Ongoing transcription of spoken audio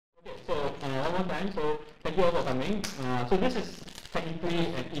So one more time, so thank you all for coming. So this is technically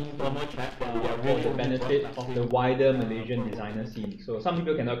an informal chat that we are really the benefit of the wider Malaysian designer scene. So some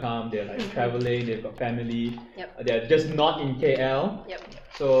people cannot come, they're like traveling, they've got family, they're just not in KL.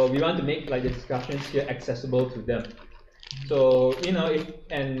 So we want to make like the discussions here accessible to them. So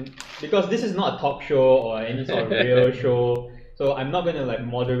and because this is not a talk show or any sort of real show, so I'm not gonna like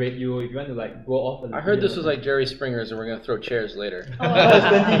moderate you. If you want to like go off a little. I heard this was like Jerry Springer's, and we're gonna throw chairs later. Oh,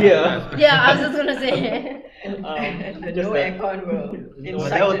 yeah, I was just gonna say. No aircon will.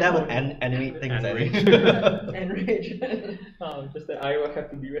 That would animate things. Enrage. Just that I will have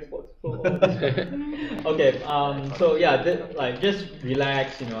to be responsible for all this. Okay. So yeah, just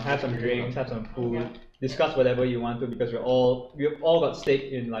relax. Have some drinks, have some food. Discuss whatever you want to, because we've all got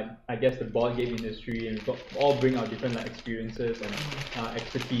stake in like I guess the board game industry, and we all bring our different like experiences and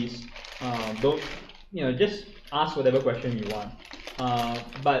expertise. Don't just ask whatever question you want.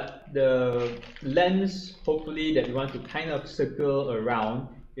 But the lens hopefully that we want to kind of circle around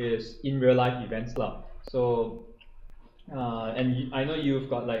is in real life events lah. So and I know you've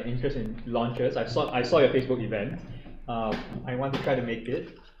got like interest in launches. I saw your Facebook event. I want to try to make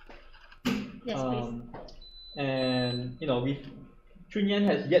it. Yes, please. And Choon Ean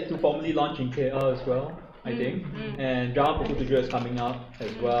has yet to formally launch in KL as well, I think. And Java Pokul Tujuh is coming up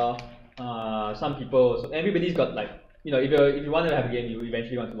as well. Some people, so everybody's got like, if you want to have a game, you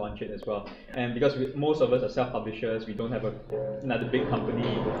eventually want to launch it as well. And because most of us are self-publishers, we don't have another big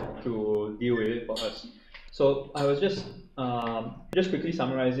company to deal with it for us. So I was just quickly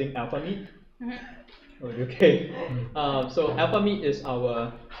summarizing Alpha Meet. Okay. So Alpha Meet is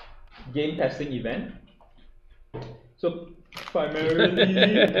our game testing event. So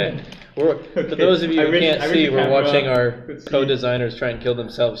primarily, for those of you who can't see, we're watching our co-designers try and kill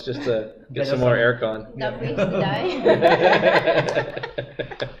themselves just to get some more aircon. That brings to die.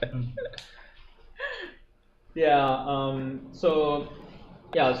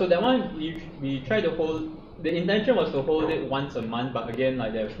 So that one we try to hold. The intention was to hold it once a month, but again,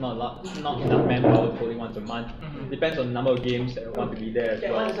 like there's not enough manpower to hold it once a month. Depends on the number of games that want to be there as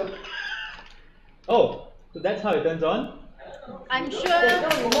well. Oh, so that's how it turns on? I'm sure. There's no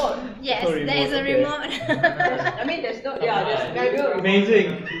remote. Yes, No remote, there is a okay. remote. I mean, there's no. Yeah, there's manual remote.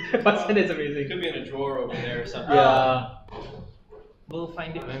 Amazing. That is amazing. Could be in a drawer over there or something. Yeah. We'll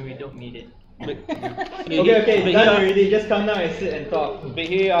find it when we don't need it. Okay, done already. Just come down and sit and talk. But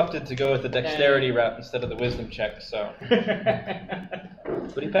he opted to go with the dexterity route instead of the wisdom check, so.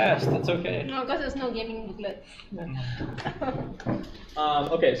 But he passed, it's okay. No, because there's no gaming booklet.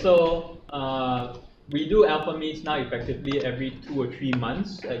 Okay, so we do alpha meets now effectively every 2 or 3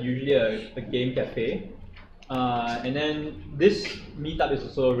 months at usually a game cafe. And then this meetup is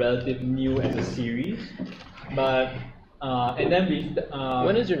also relatively new as a series. But and then we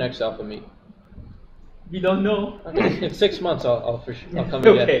when is your next alpha meet? We don't know. In 6 months, I'll come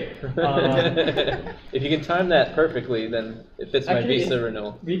okay. again. If you can time that perfectly, then it fits my visa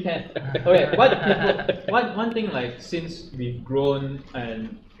renewal. We can. Okay. One thing, like since we've grown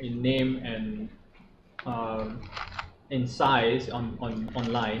and in name and in size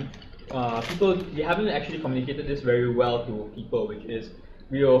online, we haven't actually communicated this very well to people, which is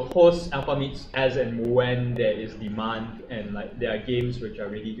we will host alpha meets as and when there is demand and like there are games which are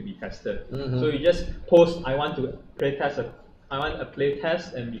ready to be tested. So you just post, I want a play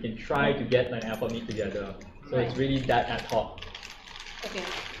test, and we can try to get like an alpha meet together. So it's really that ad hoc. Okay.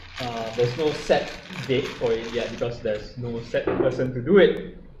 There's no set date for it yet because there's no set person to do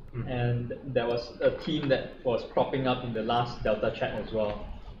it. And there was a team that was propping up in the last Deltachat as well.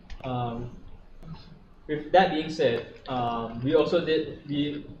 With that being said, we also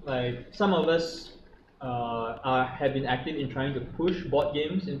some of us have been active in trying to push board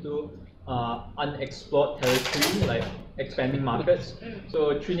games into unexplored territory, like expanding markets.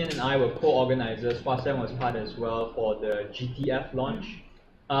 So Choon Ean and I were co-organizers. Siang was part as well for the GTF launch.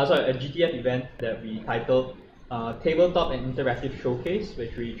 A GTF event that we titled Tabletop and Interactive Showcase,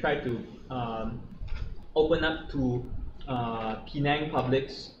 which we tried to open up to Penang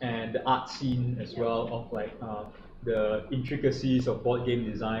publics and the art scene as well, of like the intricacies of board game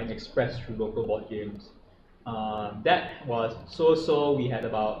design expressed through local board games. That was so. We had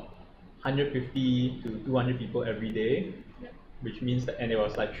about 150 to 200 people every day, which means that, and it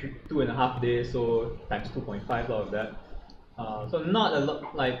was like 2.5 days, so times 2.5 of that. So not a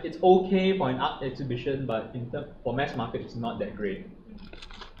lot. Like it's okay for an art exhibition, but for mass market, it's not that great.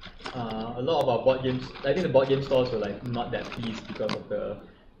 A lot of our board games, I think the board game stores were like not that pleased because of the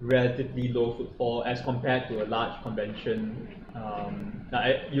relatively low footfall as compared to a large convention.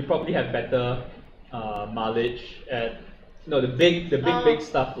 You probably have better mileage at no, the big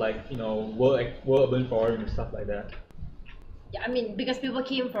stuff like World Urban Forum and stuff like that. Yeah, I mean, because people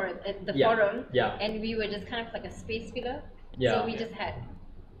came for it at the Yeah, forum, yeah. and we were just kind of like a space filler. Yeah. So we just had,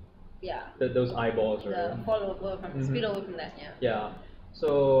 Those eyeballs, the right? follower from spill over from that. Yeah. Yeah.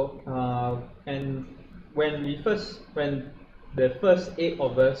 So and when the first 8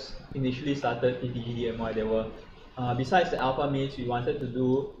 of us initially started TTGDMY, there were besides the alpha mates, we wanted to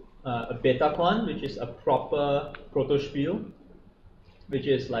do a BetaCon, which is a proper proto spiel, which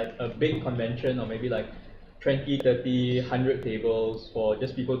is like a big convention or maybe like 20, 30, 100 tables for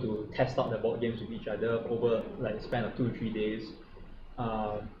just people to test out the board games with each other over like a span of 2 or 3 days.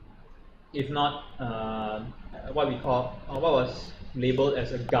 If not, what was labeled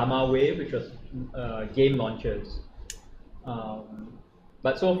as a Gammawaves, which was game launches.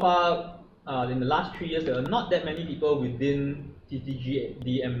 But so far, in the last 3 years, there are not that many people within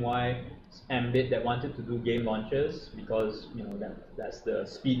TTGDMY ambit that wanted to do game launches because that's the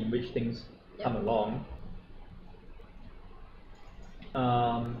speed in which things come along.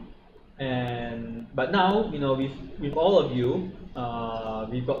 But now with all of you,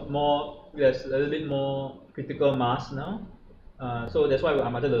 we've got more. There's a little bit more critical mass now, so that's why I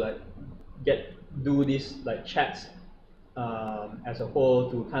wanted to do these chats as a whole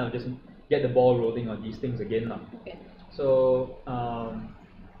to kind of just get the ball rolling on these things again now. Okay. So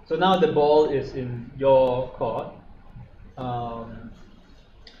so now the ball is in your court.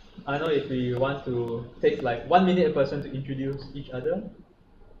 I don't know if we want to take 1 minute a person to introduce each other,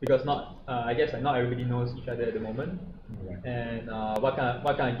 because I guess not everybody knows each other at the moment, and what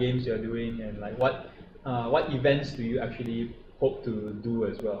kind of games you're doing, and what events do you actually hope to do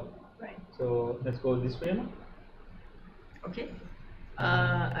as well. Right. So let's go this way. Okay.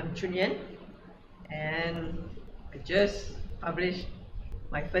 I'm Choon Ean, and I just published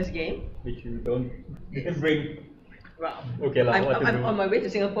my first game. Which you didn't bring. Wow. Okay, I'm what to do? on my way to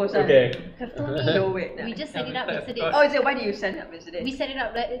Singapore, so Okay. Have told me. no wait. We just set it up yesterday. Oh, is it? Why did you set it up yesterday? We set it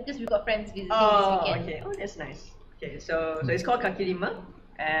up just we got friends visiting Oh, this weekend. okay. Oh, that's nice. Okay, so it's called Kaki Lima,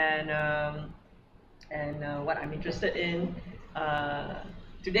 and what I'm interested in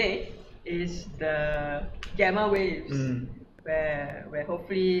today is the Gammawaves, where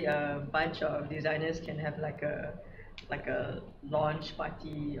hopefully a bunch of designers can have like a launch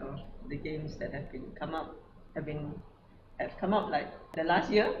party of the games that have come out like the last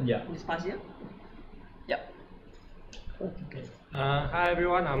year. Yeah. This past year. Yep. Okay. Hi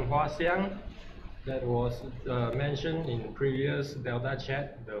everyone, I'm Siang. That was mentioned in previous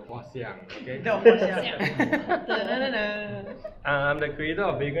Deltachat, the Siang. Okay. I'm the creator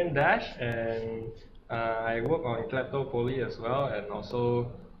of Vagrant Dash, and I work on Tabletop as well, and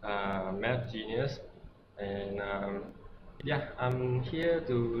also Math Genius. And I'm here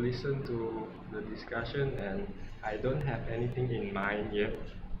to listen to the discussion, and I don't have anything in mind yet.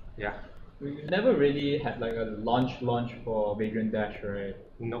 Yeah. We've never really had a launch for Vagrant Dash, right?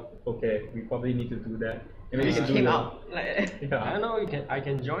 No. Okay, we probably need to do that. And maybe It we can came do out. I Yeah. don't know. I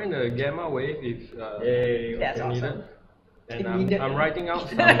can join the Gammawaves if Yay. That's Okay. needed. awesome. And If needed. I'm writing out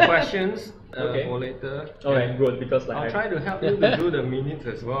some questions Okay. for later. Alright, good, because I'll try to help you to do the minutes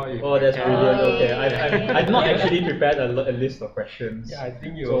as well. If Oh, that's I can. brilliant. Okay, Yay. I've not actually prepared a list of questions. Yeah, I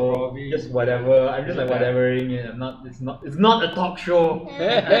think you'll So probably just whatever. I'm just whatevering it. It's not a talk show.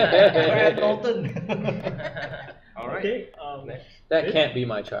 Brad Dalton. Alright. Okay. Next. That can't be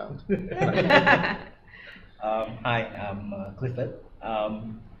my child. Hi, I'm Clifford.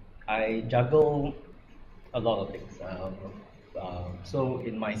 I juggle a lot of things. So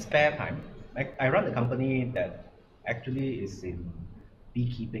in my spare time, I run a company that actually is in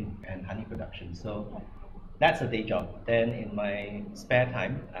beekeeping and honey production. So that's a day job. Then in my spare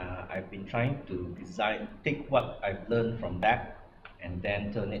time, I've been trying to take what I've learned from that and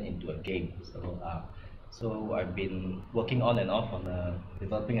then turn it into a game. So I've been working on and off on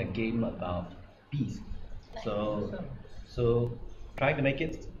developing a game about bees. So trying to make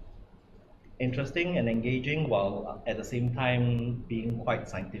it interesting and engaging while at the same time being quite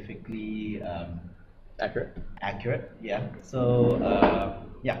scientifically accurate. Yeah. So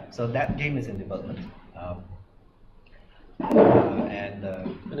so that game is in development.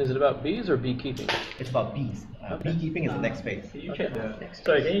 And is it about bees or beekeeping? It's about bees. Beekeeping is the next phase. Can you check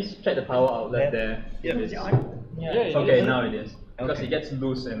Sorry, can you check the power outlet there? Yeah. Is it on? Yeah. Okay, now it is. Because Okay. it gets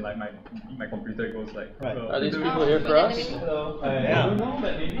loose and my computer goes like. Right. Are these people here for us? Hello. I Yeah. don't know,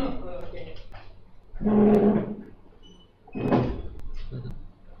 but maybe.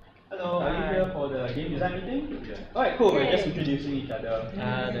 Hello, are you here for the game design meeting? Yeah. Alright, cool. We're just introducing each other.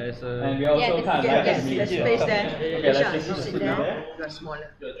 There's And a. we also Yeah, kind of yeah, like Yes, to meet there's you. space there. Okay, let's Nisha, just you sit sit there. down. You're smaller.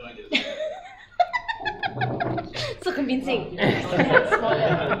 So convincing.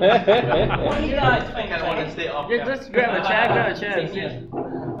 Smaller. I kind of want to stay off. Yeah, just grab a chair, and sit.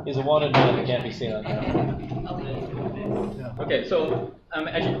 He's a wanted man that can't be seen on camera. Okay, so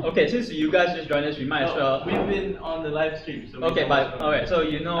actually, okay, since you guys just joined us, we might as well. We've been on the live stream. So Okay, but alright, so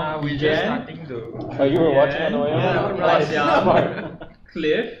you know We just Jian, starting to. Oh, you were watching on the way over? right, Siang,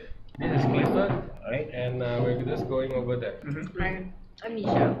 Cliff. This is Clifford, Alright. and we're just going over there. I'm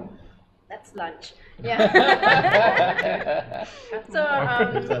Nisha. That's lunch. Yeah. So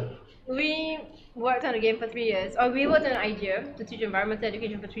we worked on a game for 3 years, or we worked on an idea to teach environmental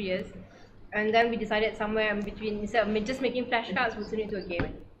education for 3 years, and then we decided somewhere in between, instead of just making flashcards, we'll turn it into a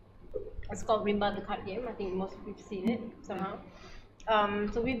game. It's called Rimba, the card game. I think most of you have seen it somehow.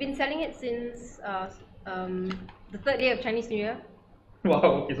 So we've been selling it since the 3rd day of Chinese New Year. Wow,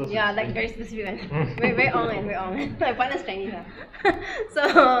 okay, so Yeah, like very specific one. very on. My partner's Chinese. So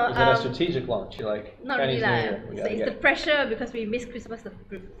Is it a strategic launch? You like not Chinese really New lah. Year? We So gotta it's the get. pressure because we missed Christmas the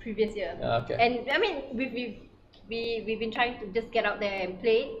previous year. Okay. And I mean, we've been trying to just get out there and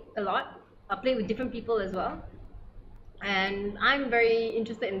play a lot. Play with different people as well. And I'm very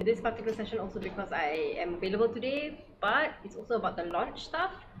interested in this particular session also because I am available today, but it's also about the launch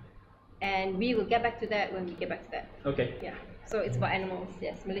stuff. And we will get back to that when we get back to that. Okay. Yeah. So it's about animals,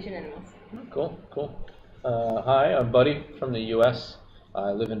 yes, Malaysian animals. Cool. Hi, I'm Buddy from the US.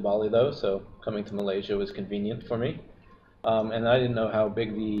 I live in Bali though, so coming to Malaysia was convenient for me. And I didn't know how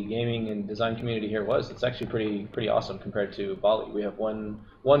big the gaming and design community here was. It's actually pretty awesome compared to Bali. We have one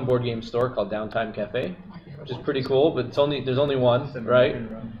board game store called Downtime Cafe, which is pretty cool, but there's only one, right?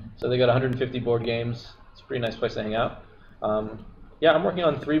 So they got 150 board games. It's a pretty nice place to hang out. Yeah, I'm working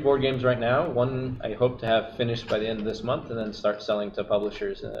on 3 board games right now. One I hope to have finished by the end of this month, and then start selling to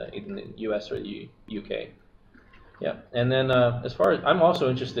publishers in the US or the UK. Yeah, and then as far as I'm also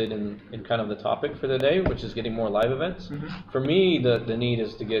interested in kind of the topic for the day, which is getting more live events. For me, the need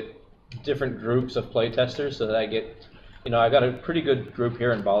is to get different groups of playtesters so that I get, I got a pretty good group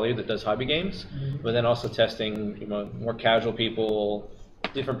here in Bali that does hobby games, but then also testing, more casual people,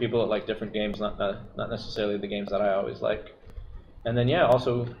 different people that like different games, not necessarily the games that I always like. And then yeah,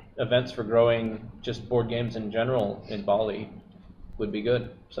 also events for growing just board games in general in Bali would be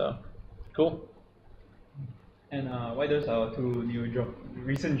good. So cool. And why does our 2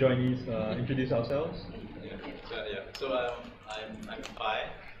 recent joinees introduce ourselves? So I'm Pai.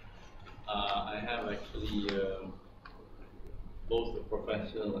 I have actually both a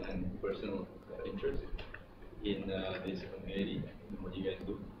professional and personal interest in this community, in what you guys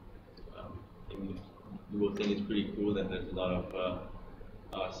do. You will think it's pretty cool that there's a lot of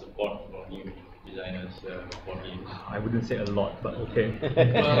support from new designers for games. I wouldn't say a lot, but okay.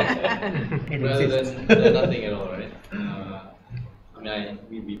 Well, rather than nothing at all, right?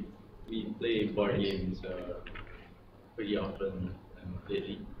 We play board games pretty often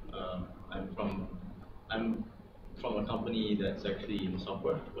lately. I'm from a company that's actually in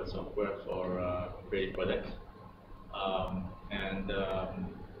software for creative projects,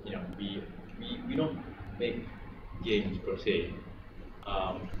 we don't make games per se,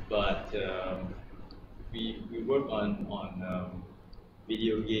 but we work on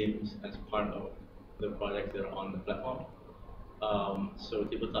video games as part of the projects that are on the platform. So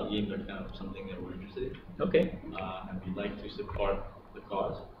tabletop games are kind of something that we're interested in. Okay. And we'd like to support the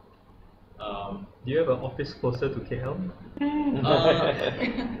cause. Do you have an office closer to KL?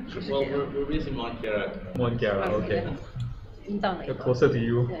 Well, we're based in Mount Kiara. One Kiara, okay. Like Closer to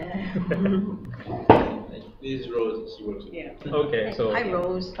you. This is Rose, she works with me. Okay, so. Hi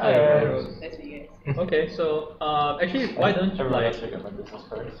Rose. Hi, Rose. Nice to meet you guys. Okay, so actually, why don't you Everyone like? else got my business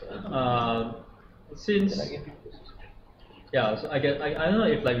cards. Since Did I give you this? yeah, so I don't know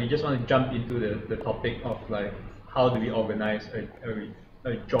if like we just want to jump into the topic of like how do we organize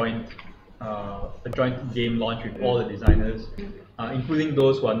a joint game launch with all the designers, including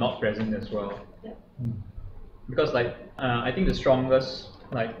those who are not present as well. Yeah. Because like I think the strongest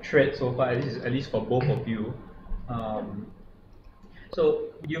like thread so far, at least for both of you. So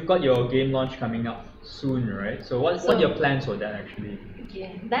you've got your game launch coming up soon, right? So what are your plans for that actually?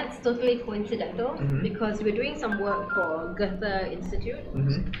 Okay, that's totally coincidental because we're doing some work for Goethe Institute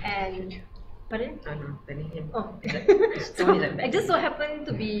and pardon? I'm telling him. Oh, Story like that. I just so happened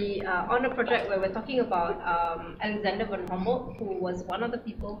to be on a project where we're talking about Alexander von Humboldt, who was one of the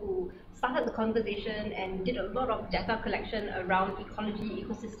people who started the conversation and did a lot of data collection around ecology,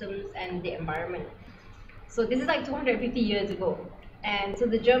 ecosystems, and the environment. So this is like 250 years ago. And so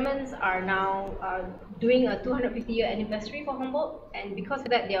the Germans are now doing a 250-year anniversary for Humboldt, and because of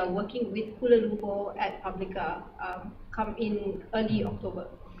that, they are working with Kuala Lumpur at Publica come in early October.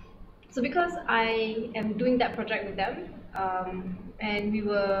 So because I am doing that project with them, and we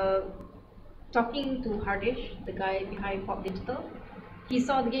were talking to Hardish, the guy behind Pop Digital, he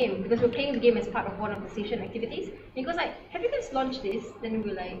saw the game because we're playing the game as part of one of the station activities. And he goes like, "Have you guys launched this?" Then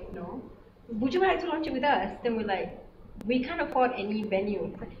we're like, "No." "Would you like to launch it with us?" Then we're like, "We can't afford any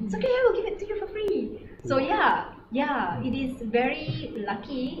venue." It's okay, we'll give it to you for free. So yeah, it is very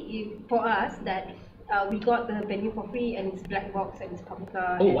lucky for us that we got the venue for free, and it's black box and it's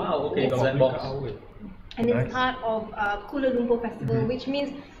Paprika. Oh wow, okay, it's, black box. and it's part of Kuala Lumpur Festival, which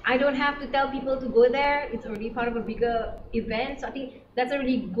means I don't have to tell people to go there. It's already part of a bigger event. So I think that's a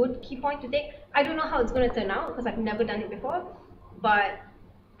really good key point to take. I don't know how it's going to turn out because I've never done it before, but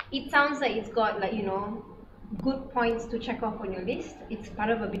it sounds like it's got like, you know, good points to check off on your list. It's part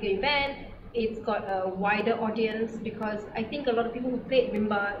of a bigger event. It's got a wider audience because I think a lot of people who played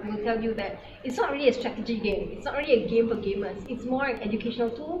Rimba will tell you that it's not really a strategy game. It's not really a game for gamers. It's more an educational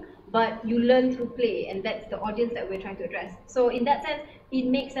tool, but you learn through play, and that's the audience that we're trying to address. So in that sense, it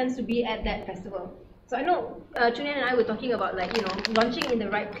makes sense to be at that festival. So I know Choon Ean and I were talking about, like, you know, launching in the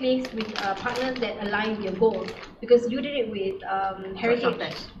right place with partners that align with your goals, because you did it with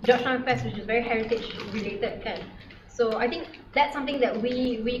Heritage, Georgetown Fest, which is very heritage related kind. So I think that's something that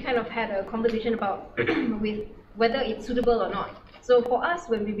we kind of had a conversation about with whether it's suitable or not. So for us,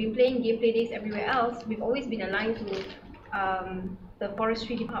 when we've been playing gameplay days everywhere else, we've always been aligned to the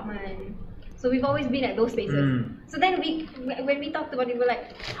forestry department. So we've always been at those spaces. So then when we talked about it, we're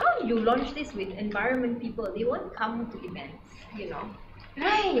like, how do you launch this with environment people? They won't come to events, you know.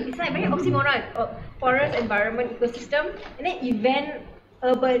 Right, it's like very oxymoron. Forest, environment, ecosystem, and then event,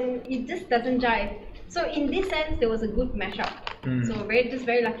 urban, it just doesn't jive. So in this sense, there was a good mashup. So just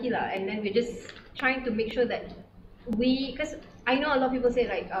very lucky lah. And then we're just trying to make sure that because I know a lot of people say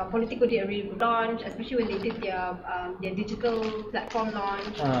like Politico did a really good launch, especially when they did their digital platform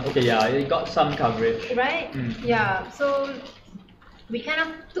launch. Okay, yeah, it got some coverage. Right? Yeah. So we kind of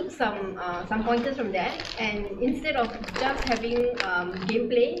took some pointers from that, and instead of just having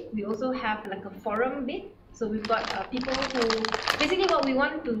gameplay, we also have like a forum bit. So we've got people who basically what we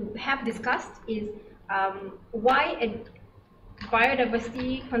want to have discussed is why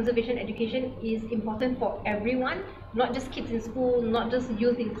biodiversity conservation education is important for everyone, not just kids in school, not just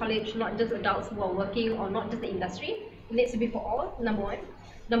youth in college, not just adults who are working, or not just the industry. It needs to be for all, number one.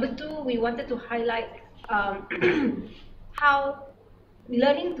 Number two, we wanted to highlight how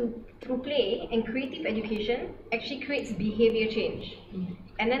learning through play and creative education actually creates behavior change.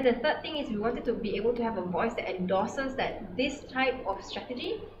 And then the third thing is we wanted to be able to have a voice that endorses that this type of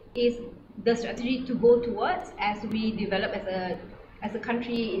strategy is the strategy to go towards as we develop as a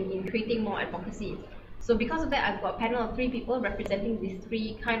country in creating more advocacy. So because of that, I've got a panel of 3 people representing these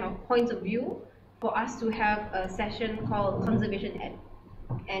 3 kind of points of view for us to have a session called Conservation Ed.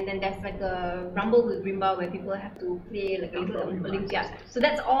 And then there's like a rumble with Rimba where people have to play like a little Olympics. Yeah. So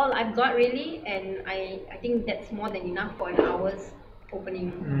that's all I've got really, and I think that's more than enough for an hour's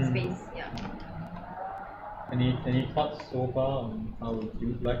opening space. Yeah. Any thoughts so far on how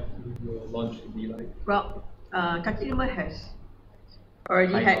you'd like your launch to be like? Well, Kaki Lima has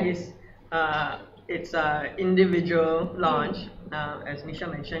already had his its individual launch, as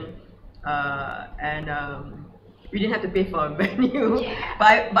Nisha mentioned, and we didn't have to pay for a venue. Yeah.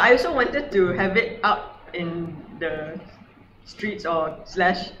 But I also wanted to have it out in the streets or /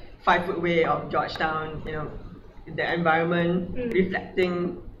 5-foot way of Georgetown. You know, the environment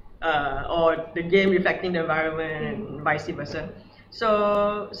reflecting. Or the game reflecting the environment and vice versa.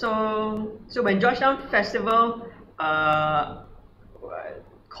 So when Georgetown Festival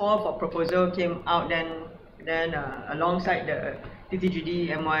call for proposal came out, then alongside the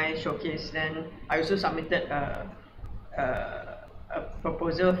TTGDMY showcase, then I also submitted a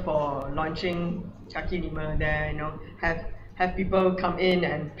proposal for launching Kaki Lima there. You know, have people come in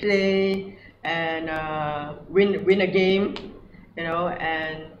and play and win a game. You know,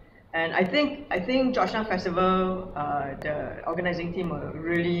 and I think Georgetown Festival, the organizing team were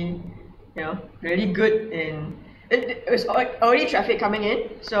really, really good in. It was already traffic coming in,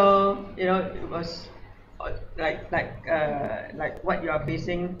 so it was like what you are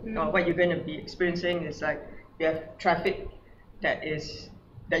facing or what you're going to be experiencing is like you have traffic that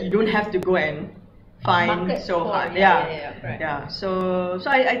you don't have to go and find market so for, hard. Right. So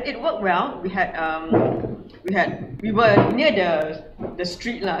it worked well. We were near the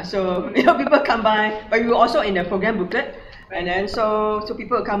street lah, so people come by, but we were also in the program booklet, and then so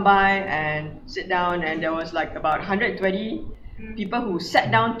people would come by and sit down, and there was like about 120 people who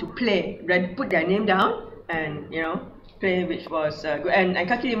sat down to play, put their name down, and play, which was good. And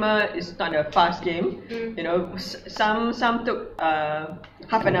Kaki Lima is not a fast game. You know, some took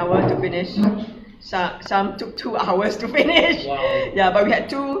half an hour to finish. Some took 2 hours to finish. Wow. Yeah, but we had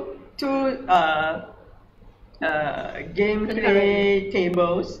two gameplay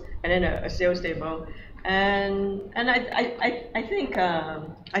tables and then a sales table. And I think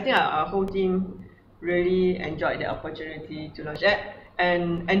our whole team really enjoyed the opportunity to launch that,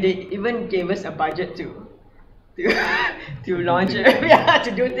 and they even gave us a budget to launch it, yeah, to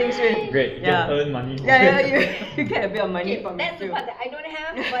do things with. Great, you Yeah. can earn money. You get a bit of money from That's it the too. part that I don't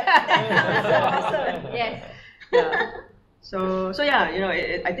have, but that's also awesome. Yes. Yeah. So yeah, you know,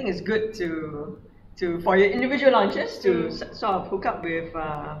 I think it's good to for your individual launches to sort of hook up with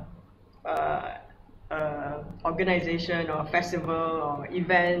organization or festival or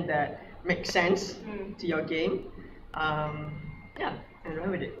event that makes sense to your game. Yeah, and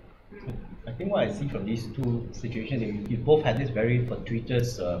run with it. I think what I see from these two situations, you both had this very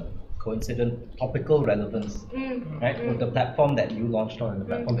fortuitous, coincident, topical relevance, right? With the platform that you launched on and the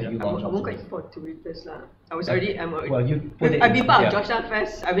platform that you launched I on. won't quite for tweeters lah. I'm already. Well, you put it I've been part of yeah. Georgetown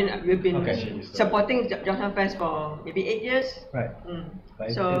Fest. We've been Okay. supporting Georgetown Fest for maybe 8 years. Right. So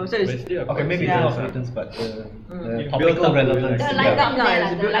But so But it's still a okay, maybe Yeah. it's not sentence, but the You built topical up to it, relevance. The like- alignment Yeah. there, Yeah,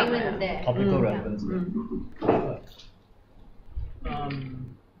 the it's built up, alignment yeah. is there. Topical relevance.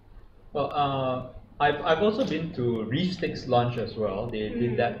 I've also been to Reef Sticks launch as well. They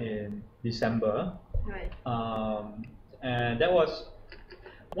did that in December. Right. And that was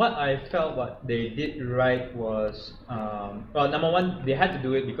what I felt what they did right was well, number one, they had to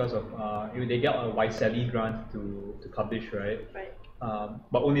do it because of they got a YSELI grant to publish, right? Right.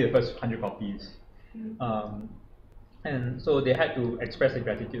 But only the first 100 copies. And so they had to express their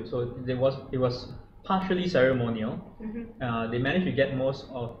gratitude. So it was partially ceremonial. They managed to get most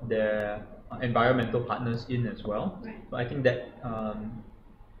of their environmental partners in as well. Right. So I think that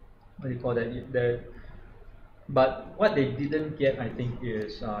what do you call that? But what they didn't get, I think,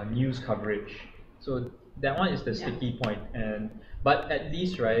 is news coverage. So that one is the sticky point. But at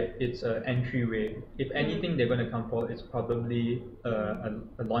least, right, it's an entryway. If anything they're going to come for, it's probably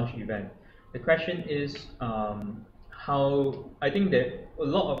a launch event. The question is how, I think that a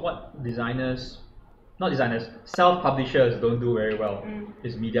lot of what self-publishers don't do very well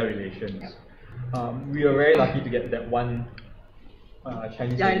is media relations. We were very lucky to get that one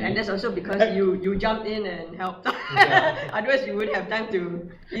Chinese Yeah, lady. and that's also because you jumped in and helped. Otherwise, you wouldn't have time to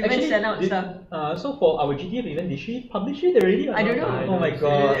even Actually, send out did- stuff. so for our GTF event, did she publish it already? Or I don't not? know. Oh my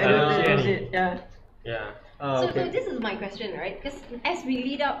god. I don't see know. any. Yeah. Yeah. So okay. this is my question, right? Because as we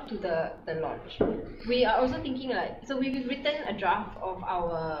lead up to the launch, we are also thinking like, so we've written a draft of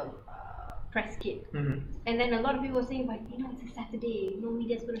our press kit, and then a lot of people are saying, but you know, it's a Saturday, no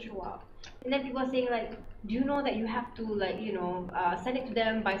media's gonna show up. And then people are saying like, do you know that you have to like, you know, send it to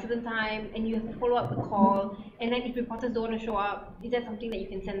them by a certain time, and you have to follow up the call, and then if reporters don't want to show up, is that something that you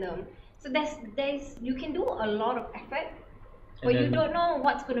can send them? So there's you can do a lot of effort, but you then- don't know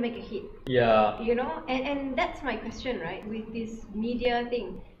what's gonna make a hit. Yeah. You know, and that's my question, right, with this media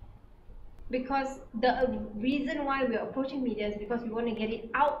thing. Because the reason why we're approaching media is because we want to get it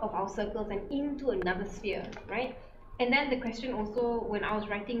out of our circles and into another sphere, right? And then the question also, when I was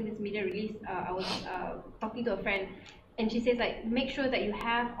writing this media release, I was talking to a friend, and she says like, make sure that you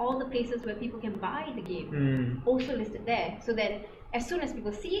have all the places where people can buy the game also listed there, so that as soon as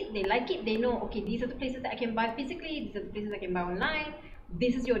people see it, they like it, they know, okay, these are the places that I can buy physically, these are the places I can buy online,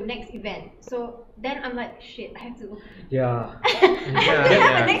 this is your next event. So then I'm like, shit, I have to Yeah. I have to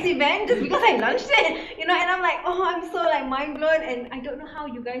have a next event just because I launched it, you know, and I'm like, oh, I'm so like mind blown, and I don't know how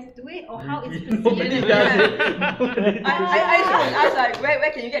you guys do it or how it's Nobody perceived. does it. I was like,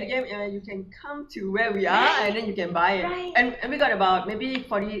 where can you get the game? You can come to where we are, and then you can buy it. Right. And we got about maybe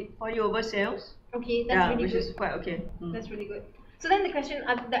 40 over sales. Okay, that's Yeah, really which good. is quite okay. That's really good. So then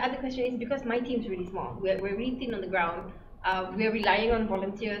the other question is, because my team's really small, we're really thin on the ground. We're relying on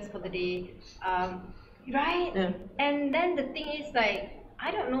volunteers for the day, right? Yeah. And then the thing is like,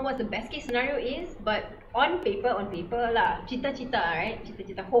 I don't know what the best case scenario is, but on paper lah, cita-cita, right?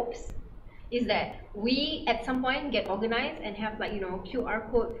 Cita-cita hopes is that we at some point get organized and have like, you know,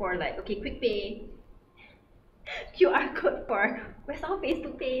 QR code for like, okay, quick pay, QR code for where's our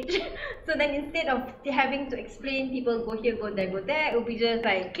Facebook page. So then instead of having to explain people go here, go there, it will be just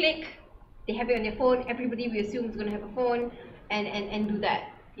like click. They have it on their phone. Everybody we assume is going to have a phone, and do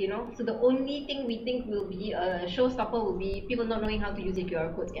that. You know. So the only thing we think will be a showstopper will be people not knowing how to use a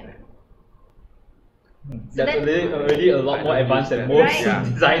QR code scanner. So That's then- already a lot more advanced than most Right.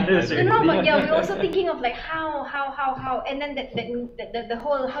 designers. No, already. but yeah, we're also thinking of like how, and then the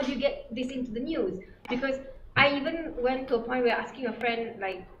whole, how do you get this into the news? Because I even went to a point where asking a friend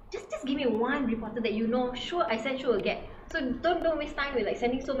like, just give me one reporter that you know. Sure, I said sure will get. So don't waste time with like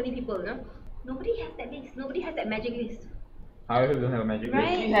sending so many people. You know, nobody has that list. Nobody has that magic list. I also don't have a magic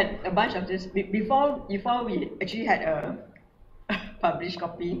Right. list. We had a bunch of this before we actually had a published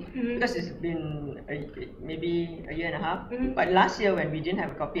copy, because it's been maybe a year and a half. But last year when we didn't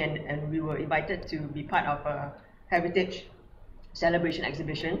have a copy and we were invited to be part of a heritage celebration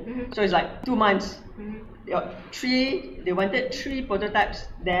exhibition, so it's like 2 months. They wanted 3 prototypes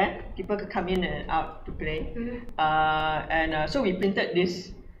there. People could come in and out to play, so we printed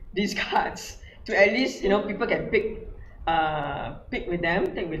these cards to at least people can take with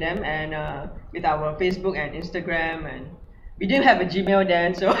them, and with our Facebook and Instagram, and we didn't have a Gmail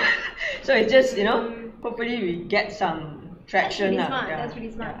then, so so it's just hopefully we get some traction. That's really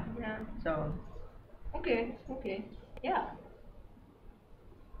smart. Yeah. So Okay. Yeah.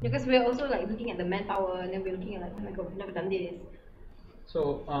 Because we're also like looking at the manpower, and then we're looking at like, oh my god, we've never done this.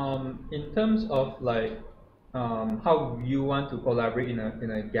 So in terms of like how you want to collaborate in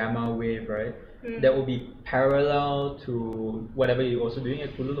a gamma wave, right? That will be parallel to whatever you're also doing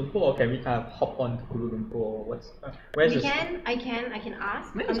at Kuala Lumpur, or can we kind of hop on to Kuala Lumpur? Or where's the I can ask.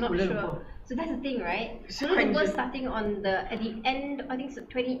 Where I'm is not Kuala sure. Lumpur? So that's the thing, right? So Kuala Lumpur crazy. starting at the end, I think it's the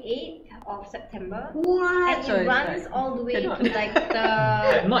 28th of September. What? And So it it's runs like- all the way to cannot. like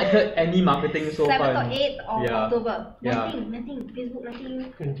I've the not heard any marketing so 7th far. or 8th of Yeah. October. Yeah. Nothing. Facebook,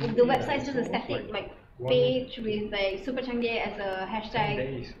 nothing. The website's just a static like page with like Super Changi as a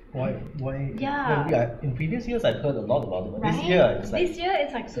hashtag. Why? Yeah. When we are, in previous years, I've heard a lot about it, but Right? this year it's like This year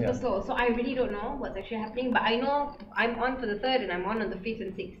it's like super Yeah. slow. So I really don't know what's actually happening. But I know I'm on for the 3rd and I'm on the 5th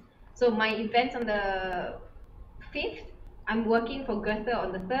and 6th. So my events on the 5th, I'm working for Goethe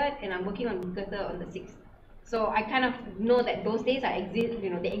on the 3rd and I'm working on Goethe on the 6th. So I kind of know that those days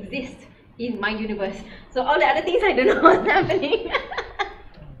they exist in my universe. So all the other things I don't know what's happening.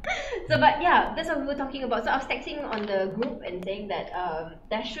 So but yeah, that's what we were talking about. So I was texting on the group and saying that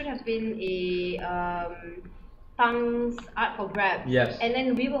there should have been a Pang's Art for Grabs. Yes. And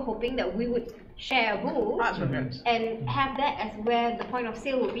then we were hoping that we would share a booth Arts for Grabs. and have that as where the point of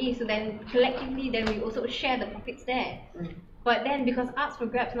sale would be. So then collectively, then we also share the profits there. But then because Arts for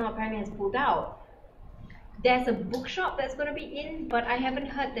Grabs now apparently has pulled out, there's a bookshop that's going to be in, but I haven't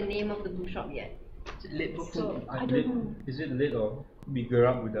heard the name of the bookshop yet. Lit books. So I Lit- don't know. Is it lit or Bigger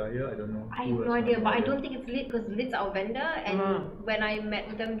Budaya? I don't know. I Who have was no idea, on but I board? don't think it's Lit because Lit's our vendor, and when I met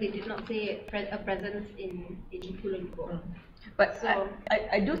with them, they did not say a presence in Kuala Lumpur. But So-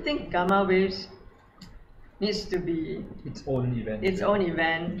 I do think Gammawaves needs to be Its own event. its own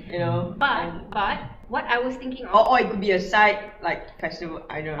event, But what I was thinking of. or it could be a side like festival.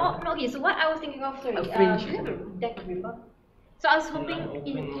 I don't know. Oh no, okay. So what I was thinking of, sorry, A fringe. do you have a deck of Rimba? So I was hoping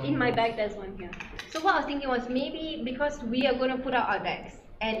in my bag there's one here. So what I was thinking was maybe because we are gonna put out our decks,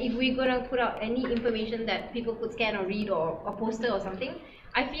 and if we're gonna put out any information that people could scan or read or a poster or something,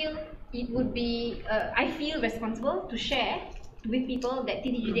 I feel it would be I feel responsible to share with people that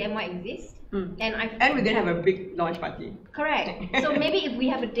TTGDMY exists. And And we're gonna have a big launch party. correct. So maybe if we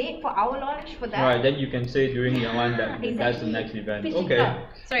have a date for our launch for that. Right, then you can say during your one that that's the next event. Fishing Okay. club.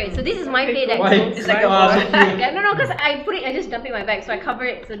 Sorry, so this is my play deck. Why? It's like a Yeah, no, because I just dump it in my bag, so I cover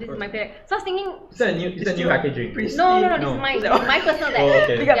it. So this is my play deck. So I was thinking, Is that new packaging? Pristine. no, this No. is my personal deck. Oh,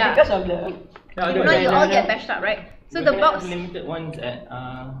 okay. Because of the Yeah, You know, you all get bashed up, right? So the box, limited ones at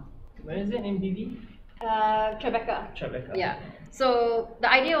where is it? MBV? Tribeca. Tribeca. Yeah. So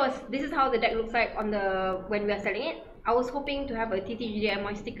the idea was this is how the deck looks like when we are selling it. I was hoping to have a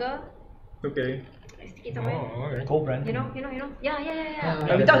TTGDMY sticker. Okay. I stick it somewhere. Oh, okay. co-brand. You know. Yeah.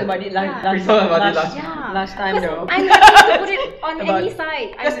 Yeah, we talked about it last Yeah. We talked about it last- Yeah. last time Because though. I'm ready to put it on About- any side.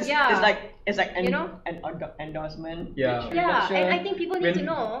 Because Yeah. it's like an, You know? an endorsement. Yeah. which we're not Yeah, sure. and I think people need to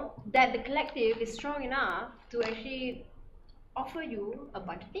When- know that the collective is strong enough to actually offer you a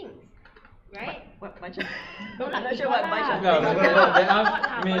bunch of things, right? What bunch of? No, I'm like not sure what bunch of. Yeah, Things.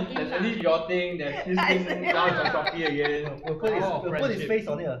 I mean, Things. at least your thing, there's this thing now it's on Shopee again. We'll put his face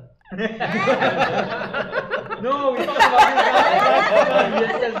on it. No, we talked about it.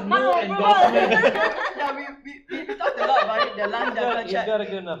 Yes, there's no endorsement. Yeah, we talked a lot about it the last Delta You've chat. got a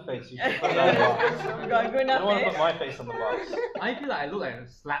good enough face. You should put that on the box. We got a good I enough don't want to face. put my face on the box. I feel like I look like a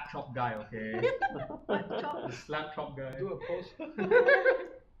slap chop guy, okay? A slap chop guy. Do a post.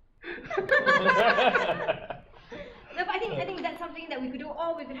 No, but I think that's something that we could do.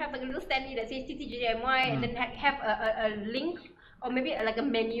 Or we could have like a little standee that says TTGDMY and then have a link or maybe like a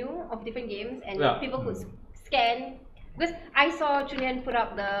menu of different games, and Yeah. people could scan. Because I saw Choon Ean put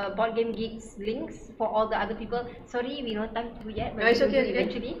up the Board Game Geeks links for all the other people. Sorry, we don't have time to do yet, but No, it's we will okay, do okay.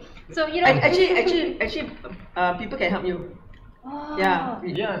 eventually. So you know, Actually, people can help you. Oh. Yeah.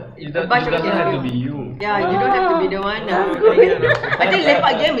 Yeah, it A bunch of doesn't have to people. be you. Yeah, you don't have to be the one. I think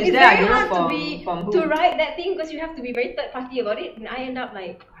lepak game is It's there. I very don't hard know to be from who. to write that thing because you have to be very third party about it, and I end up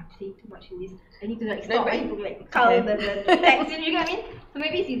like, I'm saying too much in this. I need to like stop. I need to like cull the text. You get what I mean? So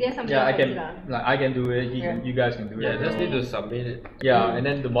maybe it's easier something Yeah, I like can that. like I can do it. You guys can do it. Yeah, just need to submit it. Yeah, and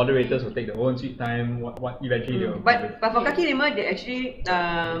then the moderators will take their own sweet time. What eventually they will. But for Kaki Lima, they actually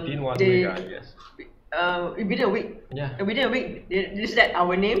Within 1 they week, I guess. within a week. Yeah. Within a week, they said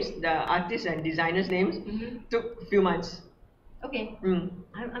our names, the artists and designers' names, took a few months. Okay, Mm.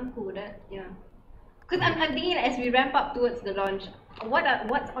 I'm cool with that. Yeah, because I'm thinking that as we ramp up towards the launch,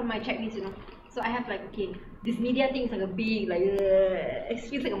 what's on my checklist, you know? So I have like, okay, this media thing is like a big like it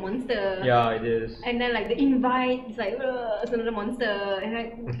feels like a monster. Yeah, it is. And then like the invite is like it's another monster. And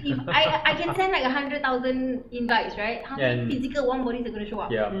like if I can send like 100,000 invites, right? How many And- physical one bodies are gonna show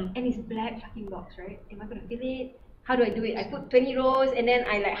up? Yeah. And it's black fucking box, right? Am I gonna fill it? How do I do it? I put 20 rows and then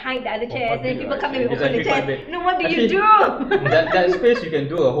I like hide the other chairs. And then people come in and It's open the actually quite chairs. big. No, what do Actually, you do? that space you can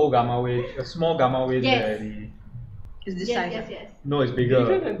do a whole gamma wave, a small gamma wave Yes. there already. It's this yes, size. yes, yes. No, it's bigger.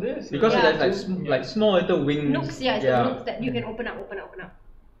 Bigger than this. Because Yeah. it has like small little wings. Nooks, yeah, it's like nooks that you can open up.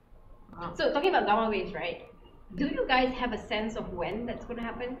 So talking about gamma waves, right? Do you guys have a sense of when that's gonna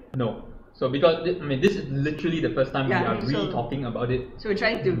happen? No. So because I mean this is literally the first time Yeah, we are really so- talking about it. So we're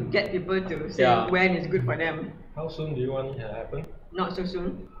trying to get people to say Yeah. when is good for them. How soon do you want it to happen? Not so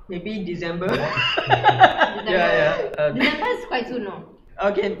soon. Maybe December. December. December is quite soon, no?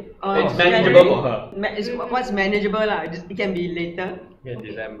 Okay. It's manageable for her. What's manageable lah? It can be later. Yeah,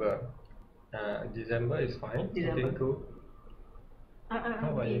 December. December is fine. I December. think cool. How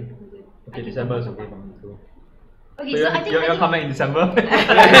about you? Okay, December is okay for me too. Okay, So so I think you're coming in December?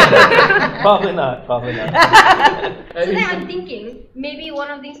 Probably not. Probably not. So then I'm thinking maybe one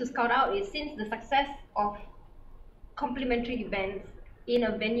of the things to scout out is since the success of complimentary events in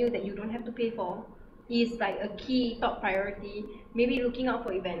a venue that you don't have to pay for is like a key top priority, maybe looking out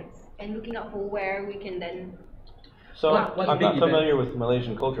for events and looking out for where we can then. So What I'm big not event? familiar with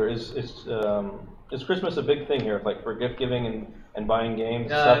Malaysian culture. Is Christmas a big thing here, like for gift giving and buying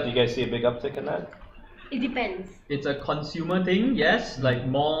games and stuff? Do you guys see a big uptick in that? It depends. It's a consumer thing, yes. Like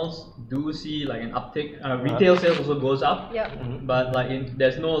malls do see like an uptick. Retail sales also goes up, Yeah. but like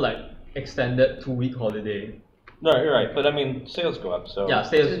there's no like extended 2-week holiday. No, you're right. But I mean, sales go up. So Yeah,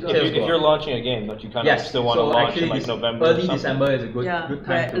 sales go if you're up. launching a game, don't you kind of Yes, still want to so launch actually in like this November? or early something? December is a good Where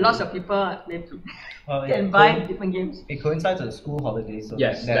time to. lots of people they Well, can it buy co- different games. It coincides with the school holidays, so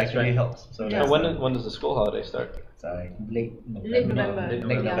Yes, that that's actually right. helps. So Yeah. that's When does the school holiday start? it's, late November. Late November.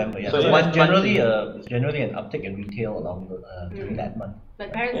 Late November, yeah. So So, one it's generally an uptick in retail along during that month.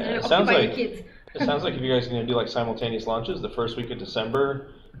 Like parents Yeah, it are sounds occupying like- kids. It sounds like if you guys are going to do like simultaneous launches, the first week of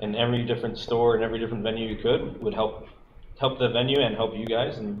December in every different store and every different venue you could would help the venue and help you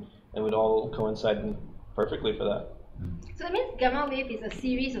guys, and it would all coincide perfectly for that. So that means Gamma Wave is a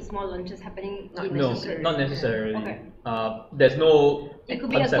series of small launches happening in No, necessarily. not necessarily. Okay. There's no It could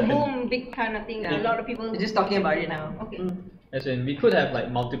be a conception. kaboom, big kind of thing. Yeah. A lot of people. We're just talking about it now. Okay. As in, we could have like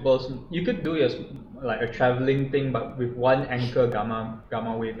multiples. You could do like a traveling thing, but with one anchor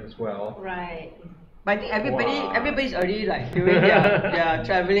gamma wave as well. Right. But I think Wow. everybody's already like doing their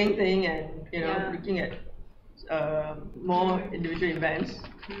traveling thing and Yeah. looking at more individual events.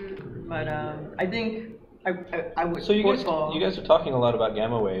 But I think I would So you vote guys, for you guys are talking a lot about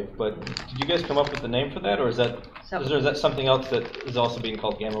Gammawaves, but did you guys come up with the name for that, or is that something else that is also being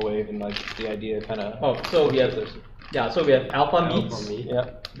called Gammawave, and like the idea kind of? Oh, so we have alpha meets, Yeah.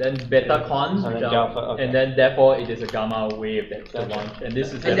 then beta cons, And which then are, alpha, okay. and then therefore it is a gamma wave that's the Gotcha. launch, and this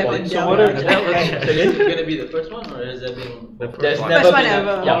is And therefore. then So what are Is it going to be the first one, or has there been? There's one. never First one been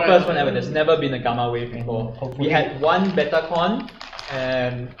ever. yeah, first one ever. There's never been a gamma wave before. Hopefully. We had one BetaCon,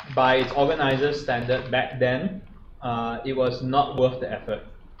 and by its organizers' standard back then, it was not worth the effort.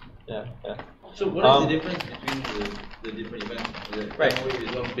 Yeah, yeah. So what is the difference between the different events? Is it Right. Gamma Wave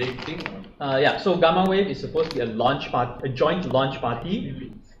is one big thing? Or? Yeah, so Gamma Wave is supposed to be a joint launch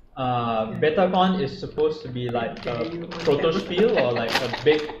party. BetaCon is supposed to be like a protospiel or like a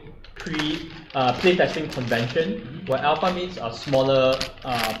big playtesting convention, where alpha meets are smaller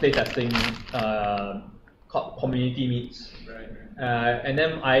playtesting community meets. Right. And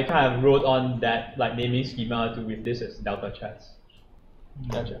then I kind of wrote on that like naming schema to with this as Deltachats.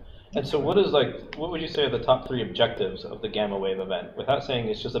 Gotcha. And so what would you say are the top 3 objectives of the Gammawave event? Without saying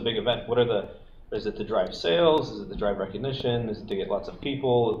it's just a big event, is it to drive sales? Is it to drive recognition? Is it to get lots of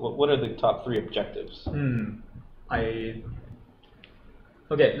people? What are the top 3 objectives?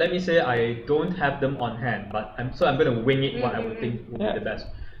 Okay, let me say I don't have them on hand, but I'm going to wing it what I would think would be the best.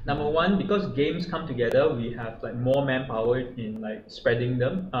 Number one, because games come together, we have like more manpower in like spreading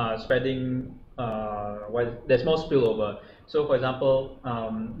them, there's more spillover. So for example,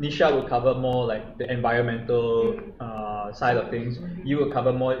 Nisha will cover more like the environmental side of things. You will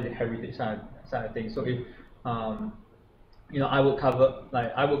cover more the heritage side of things. So if I would cover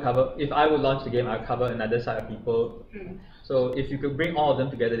if I would launch the game, I'll cover another side of people. So if you could bring all of them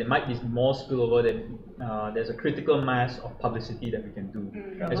together, there might be more spillover. Then there's a critical mass of publicity that we can do.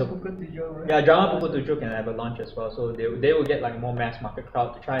 Yeah, Drama Pukul 7 can have a launch as well. So they will get like more mass market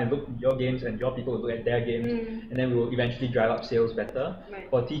crowd to try and look at your games, and your people will look at their games, and then we will eventually drive up sales better.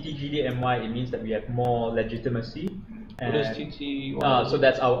 For TTGDMY, it means that we have more legitimacy. What is TTY? So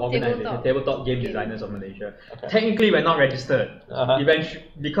that's our organization, Tabletop Game Designers of Malaysia. Okay. Technically, we're not registered. Eventually,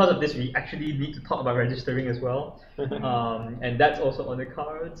 because of this, we actually need to talk about registering as well. And that's also on the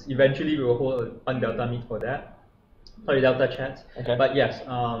cards. Eventually, we will hold a Delta meet for that. Sorry, Delta chats. Okay. But yes,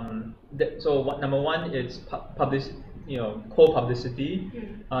 number one is co-publicity.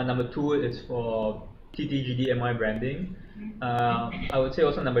 Number two is for TTGDMY branding. I would say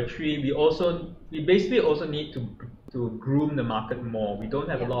also number three, we basically also need to groom the market more. We don't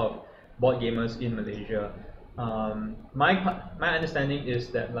have a lot of board gamers in Malaysia. My understanding is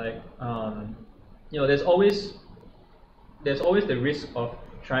that there's always the risk of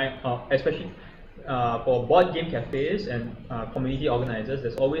trying, especially for board game cafes and community organizers,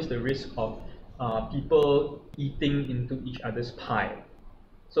 there's always the risk of people eating into each other's pie.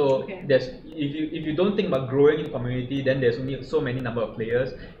 So if you don't think about growing in the community, then there's only so many number of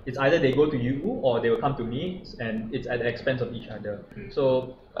players. It's either they go to you or they will come to me, and it's at the expense of each other.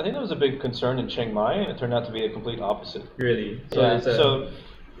 So I think that was a big concern in Chiang Mai, and it turned out to be the complete opposite. Really? I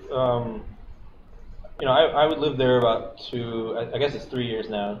would live there about I guess it's 3 years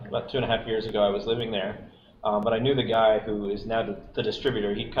now. About 2.5 years ago, I was living there, but I knew the guy who is now the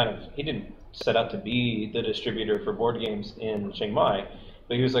distributor. He didn't set out to be the distributor for board games in Chiang Mai.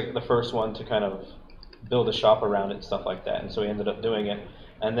 But he was like the first one to kind of build a shop around it and stuff like that, and so he ended up doing it.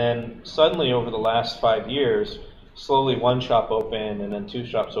 And then suddenly over the last 5 years, slowly one shop opened and then 2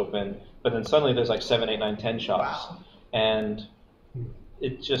 shops opened, but then suddenly there's like 7, 8, 9, 10 shops. Wow. And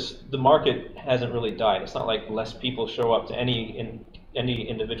the market hasn't really died. It's not like less people show up to any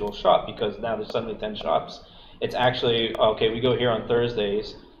individual shop because now there's suddenly 10 shops. It's actually, okay, we go here on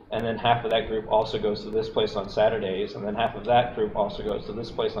Thursdays, and then half of that group also goes to this place on Saturdays, and then half of that group also goes to this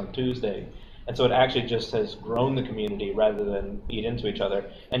place on Tuesday. And so it actually just has grown the community rather than eat into each other.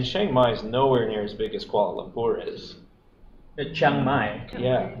 And Chiang Mai is nowhere near as big as Kuala Lumpur is. Chiang Mai?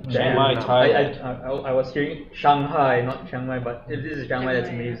 Yeah, Chiang Mai, Thailand. I was hearing Shanghai, not Chiang Mai, but if this is Chiang Mai, that's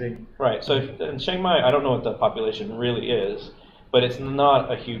amazing. Right, so in Chiang Mai, I don't know what the population really is, but it's not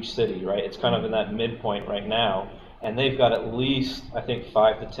a huge city, right? It's kind of in that midpoint right now. And they've got at least, I think,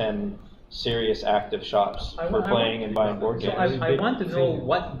 5 to 10 serious active shops for playing and buying board games. So I want to know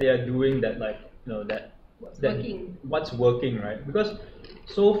what they are doing what's working, right? Because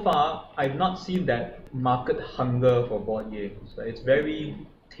so far, I've not seen that market hunger for board games. Right? It's very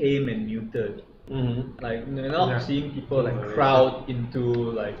tame and muted. Like you're not seeing people like crowd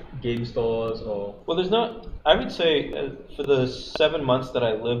into like game stores or. Well, there's not. I would say for the 7 months that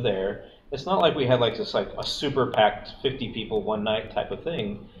I lived there, it's not like we had like just like a super packed 50 people one night type of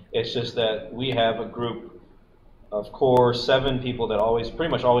thing. It's just that we have a group of core 7 people that pretty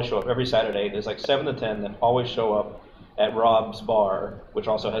much always show up every Saturday. There's like 7 to 10 that always show up at Rob's bar, which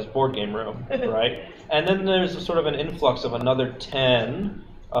also has board game room, right? And then there's a sort of an influx of another 10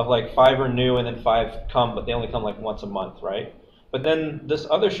 of like 5 are new and then 5 come, but they only come like once a month, right? But then this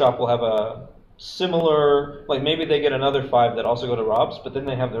other shop will have a similar, like maybe they get another 5 that also go to Rob's, but then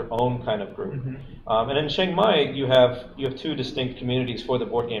they have their own kind of group. And in Chiang Mai, you have 2 distinct communities for the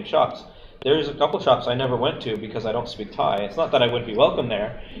board game shops. There's a couple shops I never went to because I don't speak Thai. It's not that I wouldn't be welcome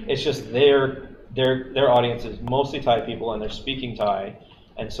there. It's just their audience is mostly Thai people and they're speaking Thai,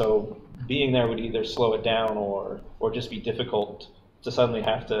 and so being there would either slow it down or just be difficult to suddenly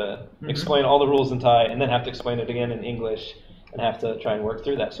have to explain all the rules in Thai and then have to explain it again in English and have to try and work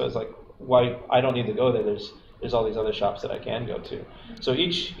through that. So it's like, why I don't need to go there. There's all these other shops that I can go to. So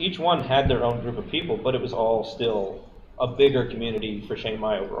each one had their own group of people, but it was all still a bigger community for Chiang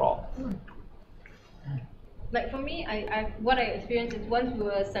Mai overall. Like for me, what I experienced is once we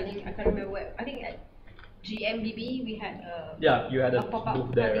were selling, I can't remember where, I think at GMBB we had you had a pop-up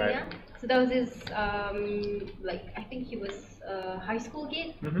booth there, right? Yeah. So there was this like I think he was a high school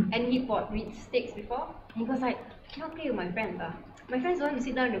kid, and he bought reed sticks before. And he was like, I cannot play with my friends. My friends don't want to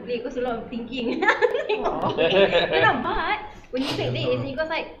sit down and play because a lot of thinking. But when you said this, he goes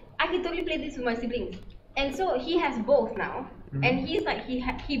like, I can totally play this with my siblings. And so he has both now. And he's like,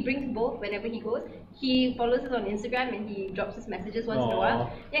 he brings both whenever he goes. He follows us on Instagram and he drops us messages once in a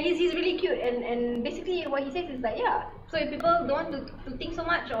while. Yeah, he's really cute, and basically what he says is like, yeah, so if people don't want to think so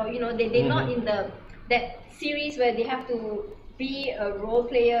much, or they're not in that series where they have to be a role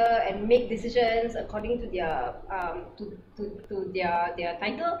player and make decisions according to their their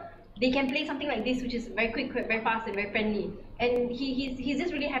title, they can play something like this, which is very quick, very fast, and very friendly. And he's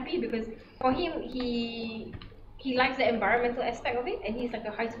just really happy because for him, he likes the environmental aspect of it, and he's like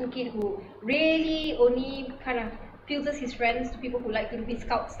a high school kid who really only kind of filters his friends to people who like to do his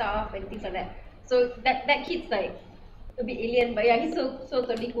scout stuff and things like that. So that kid's like a bit alien, but yeah, he's so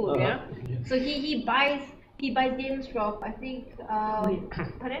totally cool, yeah. So he buys games from, I think,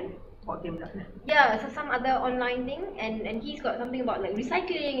 pardon? Yeah, so some other online thing, and he's got something about like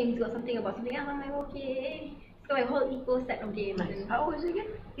recycling, and he's got something about something else. I'm like, okay. So a whole eco set of games. Nice. How old is he again?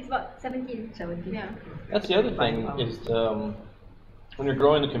 He's about 17. 17. Yeah. That's the other thing is when you're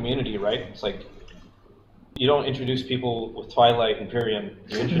growing the community, right? It's like you don't introduce people with Twilight Imperium.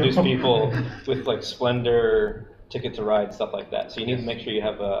 You introduce people with like Splendor, Ticket to Ride, stuff like that. So you need to make sure you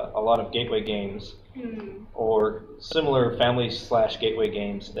have a lot of gateway games or similar family/gateway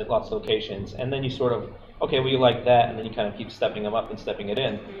games at lots of locations, and then you sort of, okay, well you like that, and then you kind of keep stepping them up and stepping it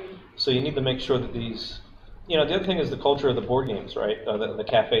in. So you need to make sure that these, the other thing is the culture of the board games, right? The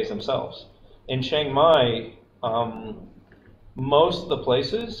cafes themselves. In Chiang Mai, most of the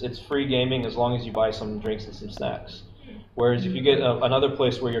places, it's free gaming as long as you buy some drinks and some snacks. Whereas if you get another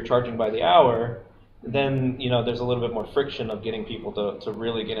place where you're charging by the hour, then there's a little bit more friction of getting people to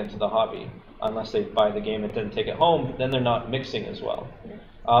really get into the hobby, unless they buy the game and then take it home. Then they're not mixing as well.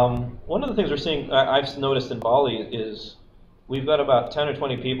 One of the things we're seeing, I've noticed in Bali, is we've got about 10 or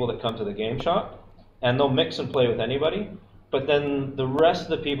 20 people that come to the game shop, and they'll mix and play with anybody. But then the rest of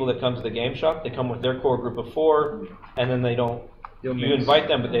the people that come to the game shop, they come with their core group of 4, and then they don't. You invite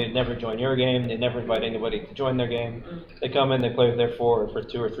them, but they never join your game. They never invite anybody to join their game. They come in, they play with their 4 for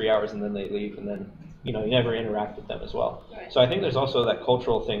 2 or 3 hours, and then they leave, and then you never interact with them as well. Right. So I think there's also that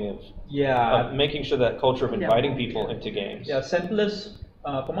cultural thing of making sure that culture of inviting people into games. Yeah, Senseless.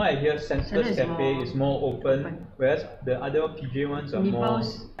 From what I hear, Senseless Cafe is more open, whereas the other PJ ones are more.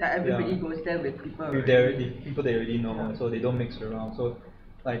 Everybody goes there with people. With the people they already know, so they don't mix around. So,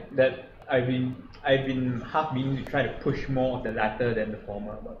 like that, I've been half meaning to try to push more of the latter than the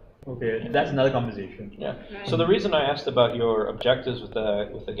former, but okay, that's another conversation. Yeah. So the reason I asked about your objectives with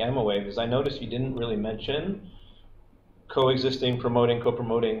the Gammawaves is I noticed you didn't really mention co-promoting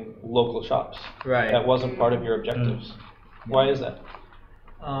local shops. Right. That wasn't part of your objectives. Why is that?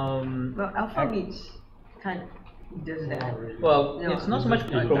 Well, Alpha Meets kind of does that. Well, it's not so much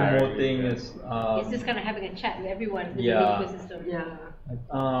promoting as it's just kind of having a chat with everyone in the ecosystem. Yeah.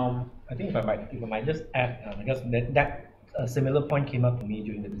 I think if I might just add, because that a similar point came up for me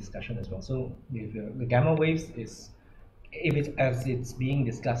during the discussion as well. So if the Gammawaves is, if it's as it's being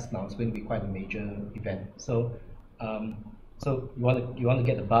discussed now, it's going to be quite a major event. So so you want to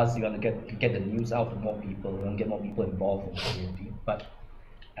get the buzz, you want to get the news out to more people, you want to get more people involved in the community. But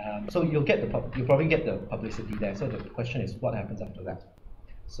so you'll probably get the publicity there. So the question is, what happens after that?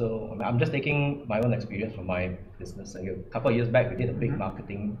 So I'm just taking my own experience from my business. A couple of years back, we did a big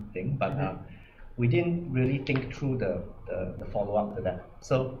marketing thing, but we didn't really think through the follow-up to that.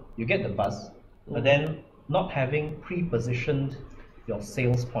 So you get the buzz, but then not having pre-positioned your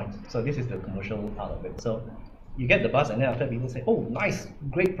sales point. So this is the commercial part of it. So you get the buzz, and then after people say, "Oh, nice,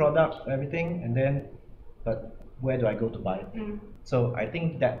 great product, everything," and then, but where do I go to buy it? So I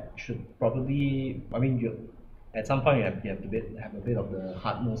think that should probably, at some point you have to have a bit of the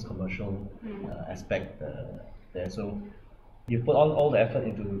hard-nosed commercial aspect there. So you put on all the effort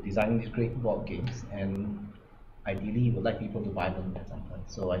into designing these great board games, and ideally you would like people to buy them at some point.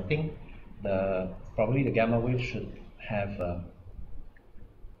 So I think probably the Gammawaves should have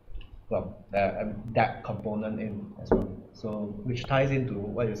that component in as well. So which ties into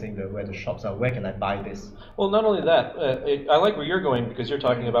what you're saying, where the shops are. Where can I buy this? Well, not only that, I like where you're going, because you're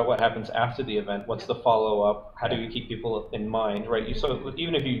talking about what happens after the event. What's the follow-up? How do you keep people in mind, right?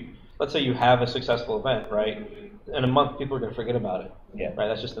 Even if let's say you have a successful event, right? In a month, people are going to forget about it. Yeah. Right.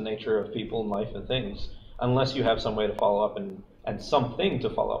 That's just the nature of people and life and things, unless you have some way to follow up and something to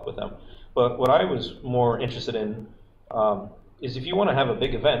follow up with them. But what I was more interested in is if you want to have a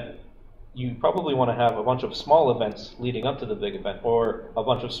big event, you probably want to have a bunch of small events leading up to the big event, or a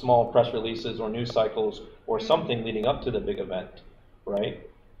bunch of small press releases or news cycles or something leading up to the big event, right?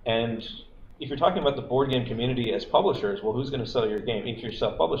 And if you're talking about the board game community as publishers, well, who's going to sell your game? If you're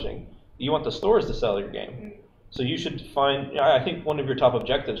self-publishing, you want the stores to sell your game. So you should I think one of your top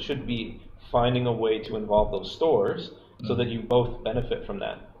objectives should be finding a way to involve those stores so that you both benefit from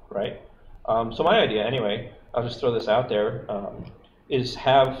that, right? So my idea, anyway, I'll just throw this out there, is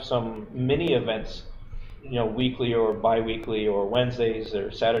have some mini events, weekly or bi-weekly or Wednesdays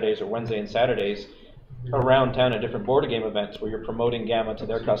or Saturdays or Wednesday and Saturdays around town at different board game events where you're promoting Gamma to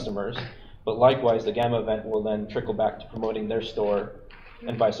their customers, but likewise the Gamma event will then trickle back to promoting their store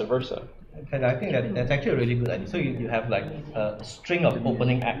and vice versa. And I think that's actually a really good idea. So you have like a string of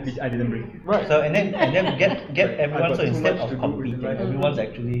opening acts. Which I didn't bring. Right. So and then get everyone. So instead of competing, everyone's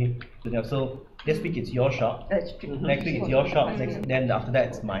actually doing it. So this week it's your shop. That's true. Next week it's your shop. Then after that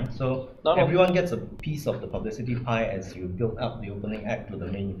it's mine. So everyone gets a piece of the publicity pie as you build up the opening act to the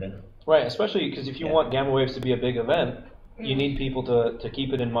main event. Right. Especially because if you want Gammawaves to be a big event, you need people to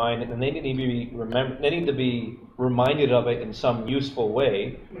keep it in mind, and they need to be They need to be reminded of it in some useful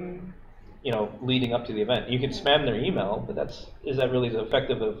way. Leading up to the event. You can spam their email, but is that really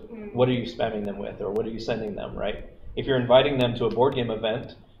effective of what are you spamming them with, or what are you sending them, right? If you're inviting them to a board game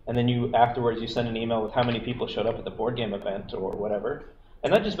event, and then afterwards you send an email with how many people showed up at the board game event or whatever,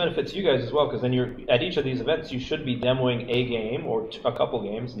 and that just benefits you guys as well, because then at each of these events you should be demoing a game or a couple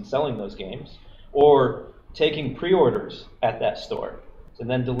games and selling those games, or taking pre-orders at that store, and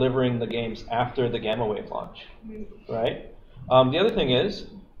then delivering the games after the Gammawave launch, right? The other thing is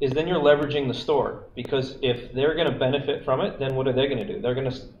then you're leveraging the store, because if they're going to benefit from it, then what are they going to do? They're going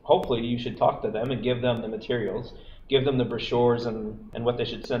to, hopefully you should talk to them and give them the materials, give them the brochures and what they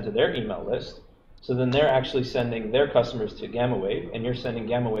should send to their email list. So then they're actually sending their customers to Gammawave, and you're sending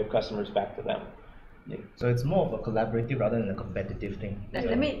Gammawave customers back to them. So it's more of a collaborative rather than a competitive thing.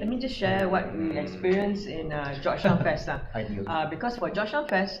 Let me just share what we experienced in Georgetown Fest. Because for Georgetown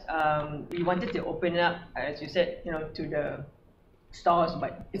Fest, we wanted to open it up, as you said, to the stores,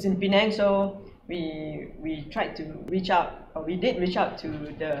 but it's in Penang, so we tried to reach out, or we did reach out to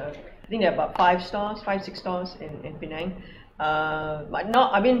I think there are about 5, 6 stores in Penang, but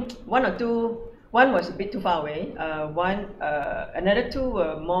not, one or two. One was a bit too far away. Another two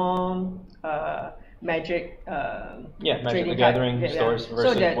were more Magic. Magic the Gathering stores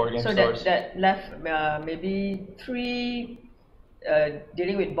versus board game stores. So that left maybe 3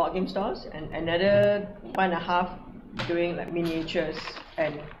 dealing with board game stores, and another 1.5 doing like miniatures,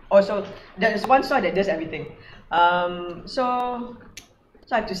 and also there's one store that does everything. So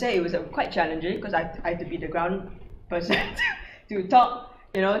I have to say it was quite challenging, because I had to be the ground person to talk,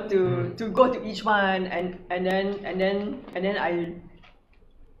 to go to each one, and then I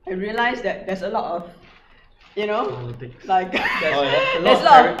realized that there's a lot of politics. Like there's a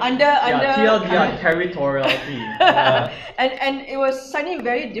lot of under TLDR territoriality. And it was suddenly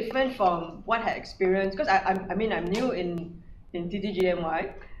very different from what I had experienced, because I'm new in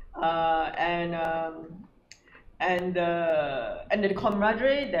TTGDMY, and the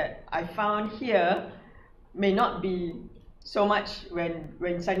camaraderie that I found here may not be so much when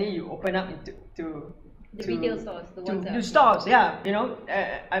suddenly you open up into the retail stores, the ones to stores. They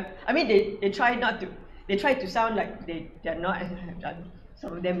try not to. They try to sound like they're not.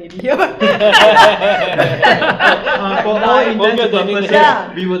 Some of them may be here. For all intents and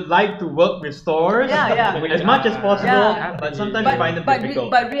purposes, we would like to work with stores as much as possible, but sometimes we find them difficult.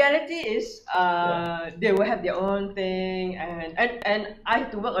 But reality is, they will have their own thing, and I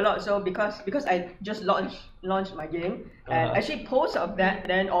have to work a lot. So because I just launched my game, and actually post of that,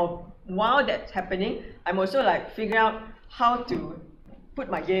 or while that's happening, I'm also like figuring out how to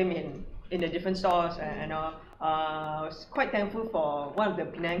put my game in the different stores, and I was quite thankful for one of the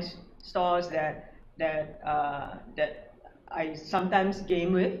Penang stores that I sometimes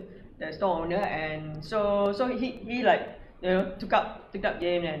game with, the store owner, and so he like took up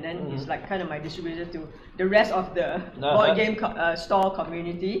game, and then he's like kind of my distributor to the rest of the board game store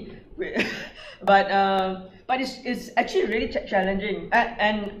community. but it's actually really challenging,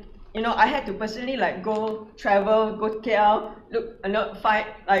 and I had to personally like go to KL, fight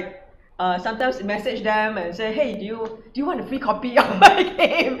like. Sometimes message them and say, hey, do you want a free copy of my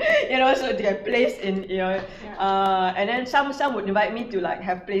game? So they get placed in, and then some would invite me to like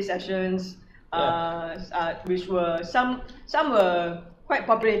have play sessions, which were some were quite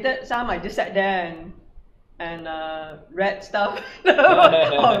populated. Some I just sat there and read stuff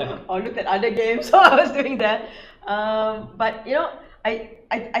or looked at other games. So I was doing that. But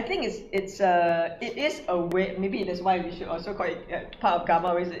I think it is a way. Maybe that's why we should also call it part of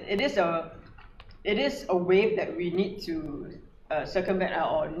Gammawaves. It is a wave that we need to circumvent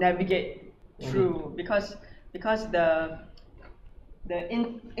or navigate through, because the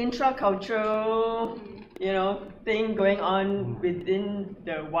intra-cultural thing going on within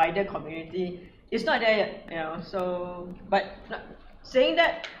the wider community is not there yet. So but saying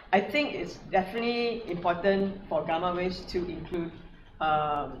that, I think it's definitely important for Gammawaves to include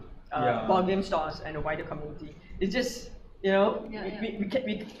board game stores and the wider community. It's just, you know,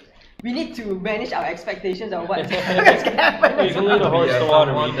 we need to manage our expectations of what's going to happen. You can lead a horse to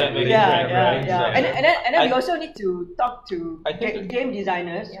water, but you can't make it drink, right? Yeah. So, And then we also need to talk to game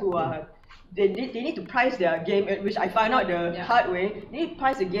designers who are, they need to price their game, which I found out the hard way. They need to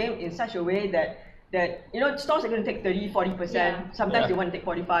price the game in such a way that you know, stores are going to take 30-40%. Sometimes they want to take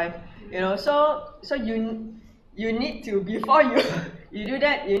 45%. You know, so you need to, before you do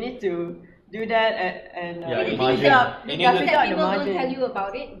that, you need to do that and figure out the people margin. don't tell you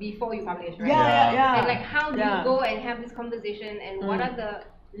about it before you publish, right? Yeah. And like, how do you go and have this conversation, and what are the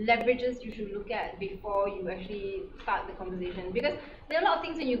leverages you should look at before you actually start the conversation? Because there are a lot of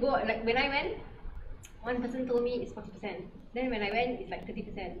things when you go, like when I went, one person told me it's 40%. Then when I went, it's like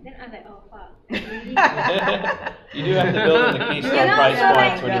 30%. Then I was like, oh fuck. you do have to build in the keystone price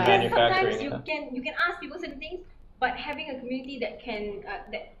points when you're manufacturing. Sometimes you can ask people certain things, but having a community that can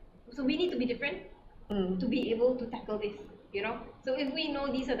so we need to be different to be able to tackle this, you know. So if we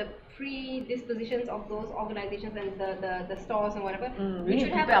know these are the predispositions of those organizations and the stores and whatever, we need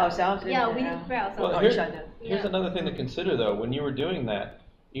to prepare ourselves. We need to prepare ourselves. Well, here's another thing to consider though. When you were doing that,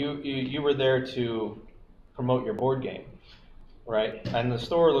 you were there to promote your board game, right? And the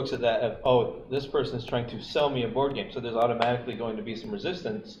store looks at that as, oh, this person is trying to sell me a board game, so there's automatically going to be some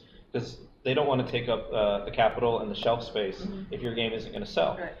resistance because they don't want to take up the capital and the shelf space if your game isn't going to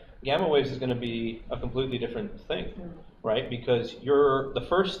sell. Right. Gammawaves is going to be a completely different thing, right? Because you're the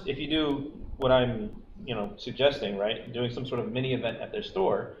first, if you do what I'm, suggesting, right? Doing some sort of mini event at their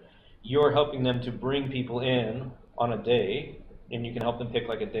store, you're helping them to bring people in on a day, and you can help them pick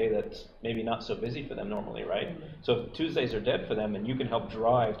like a day that's maybe not so busy for them normally, right? So if Tuesdays are dead for them and you can help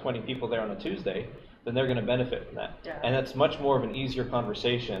drive 20 people there on a Tuesday, then they're going to benefit from that. Yeah. And that's much more of an easier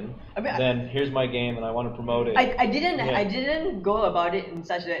conversation than here's my game and I want to promote it. I didn't go about it in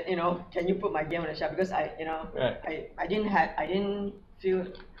such that, can you put my game on the shelf, because I didn't feel,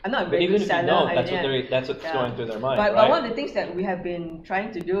 I'm not a very good seller. That's what's going through their mind. But one of the things that we have been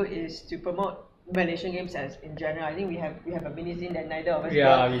trying to do is to promote Malaysian games as in general. I think we have a mini zine that neither of us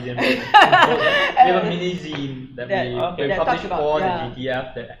got. We have a mini zine that we publish for the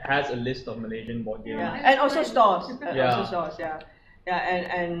GTF that has a list of Malaysian board games. Yeah. And also stores.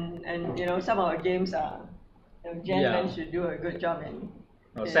 And some of our games are, Jian should do a good job in.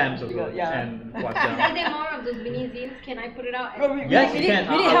 Sam's as well. And Is there more of those mini zines? Can I put it out? Yes, you can.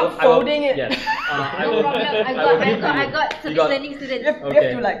 We need help folding it. Yes. No problem. I got service learning students. We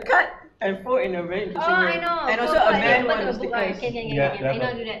have to like cut and fold in a very interesting way. I know. And so also a man one of stickers. I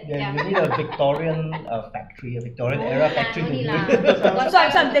know do that. Yeah, you need a Victorian factory, a Victorian era factory to do it. So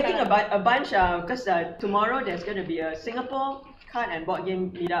I'm taking a bunch because tomorrow there's going to be a Singapore card and board game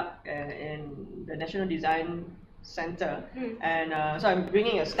meetup in the National Design Center, and so I'm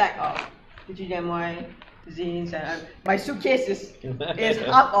bringing a stack of TTGDMY zines, and my suitcase is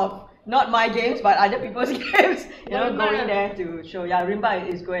half of not my games but other people's games, going there to show. Yeah, Rimba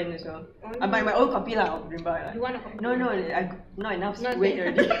is going as well. I buy my own copy of Rimba. You want a copy? No, I not enough weight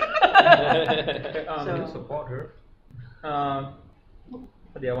already. So support her.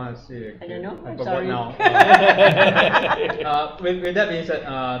 What do I want to say? I don't know. I I'm forgot sorry. now. With that being said,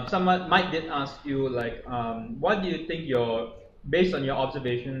 Mike did ask you what do you think based on your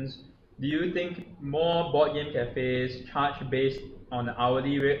observations, do you think more board game cafes charge based on an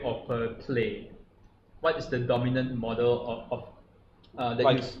hourly rate or per play? What is the dominant model of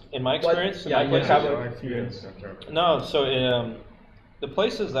that in my experience? Experience. No, so the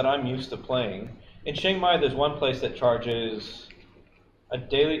places that I'm used to playing, in Chiang Mai there's one place that charges I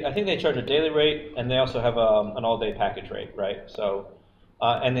think they charge a daily rate, and they also have an all-day package rate, right? So,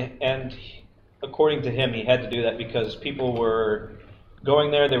 and according to him, he had to do that because people were going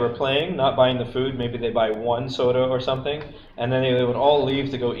there, they were playing, not buying the food. Maybe they buy one soda or something, and then they would all leave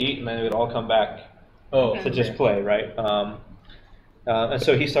to go eat, and then they would all come back to just play, right? And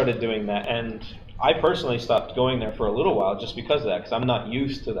so he started doing that, and I personally stopped going there for a little while just because of that, because I'm not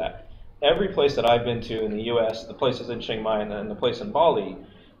used to that. Every place that I've been to in the U.S., the places in Chiang Mai and the place in Bali,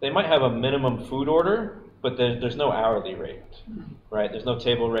 they might have a minimum food order, but there's no hourly rate, right? There's no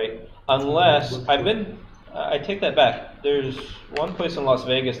table rate, unless I take that back. There's one place in Las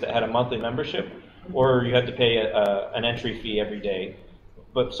Vegas that had a monthly membership, or you had to pay an entry fee every day.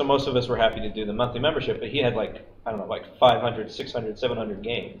 But so most of us were happy to do the monthly membership, but he had 500, 600, 700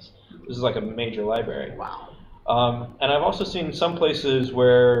 games. This is like a major library. Wow. And I've also seen some places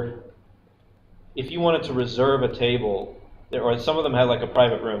where if you wanted to reserve a table, or some of them had like a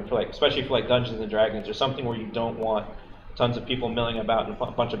private room for especially for Dungeons and Dragons or something where you don't want tons of people milling about and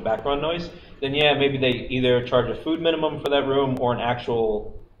a bunch of background noise, then yeah, maybe they either charge a food minimum for that room or an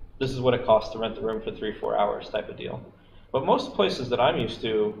actual, this is what it costs to rent the room for 3-4 hours type of deal. But most places that I'm used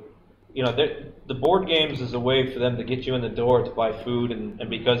to, you know, the board games is a way for them to get you in the door to buy food, and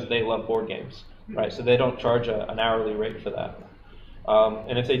because they love board games, right? So they don't charge an hourly rate for that.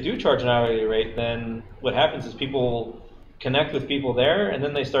 And if they do charge an hourly rate, then what happens is people connect with people there, and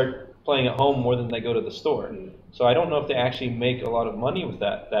then they start playing at home more than they go to the store. So I don't know if they actually make a lot of money with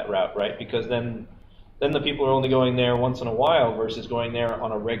that route, right? Because then the people are only going there once in a while versus going there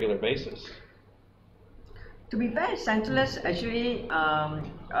on a regular basis. To be fair, Centralist actually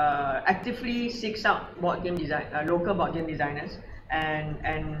actively seeks out board game design, local board game designers, and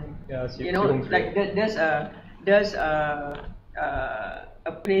Yeah, you know, like there's a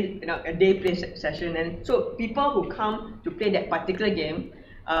play, you know, a day play session, and so people who come to play that particular game,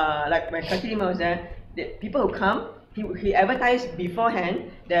 like when Kaki was there, the people who come, he advertised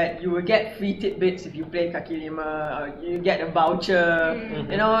beforehand that you will get free tidbits if you play Kaki Lima, or you get a voucher,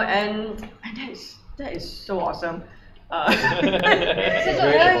 you know, and that is so awesome.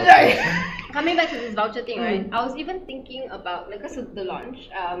 Coming back to this voucher thing, right? I was even thinking about, like, because of the launch,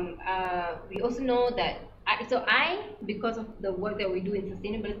 we also know that I, because of the work that we do in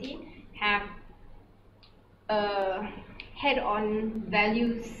sustainability, have head-on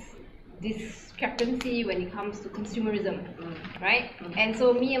values discrepancy when it comes to consumerism, right? And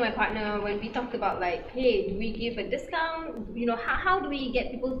so me and my partner, when we talked about, like, hey, do we give a discount? You know, how do we get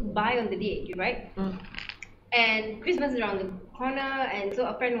people to buy on the day, right? And Christmas is around the corner, and so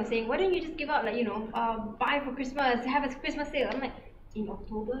a friend was saying, why don't you just give out, like, you know, buy for Christmas, have a Christmas sale? I'm like, in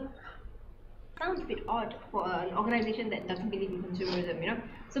October? Sounds a bit odd for an organization that doesn't believe in consumerism, you know?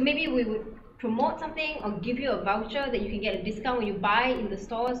 So maybe we would promote something or give you a voucher that you can get a discount when you buy in the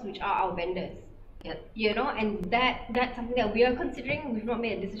stores, which are our vendors. You know, and that's something that we are considering. We've not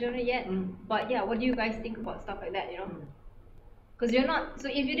made a decision on it yet. But yeah, what do you guys think about stuff like that, you know? Because you're not, so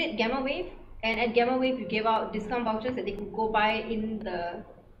if you did Gammawave, and at Gammawave you gave out discount vouchers that they could go buy in the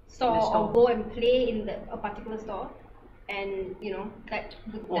store, or go and play in a particular store, and you know, that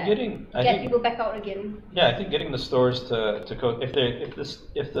would get people back out again. Yeah, I think getting the stores to go,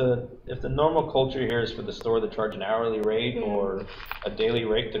 if the normal culture here is for the store to charge an hourly rate or a daily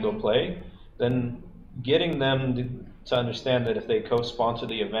rate to go play, then getting them to understand that if they co-sponsor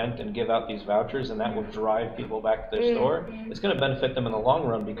the event and give out these vouchers, and that will drive people back to their store, it's going to benefit them in the long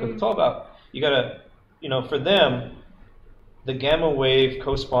run, because it's all about, you gotta, you know, for them, the Gammawave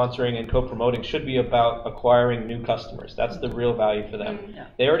co-sponsoring and co-promoting should be about acquiring new customers. That's the real value for them.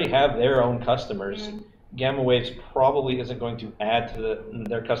 They already have their own customers. Gammawaves probably isn't going to add to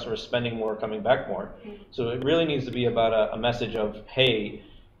their customers spending more, coming back more. So it really needs to be about a message of, hey,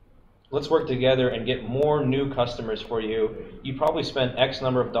 let's work together and get more new customers for you. You probably spend X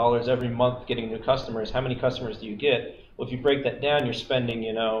number of dollars every month getting new customers. How many customers do you get? Well, if you break that down, you're spending,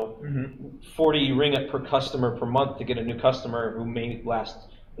 you know, 40 ringgit per customer per month to get a new customer who may last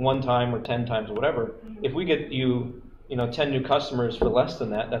 1 time or 10 times or whatever. If we get you, you know, 10 new customers for less than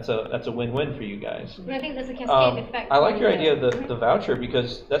that, that's a win-win for you guys. I think there's a cascade effect. I like your idea of the voucher,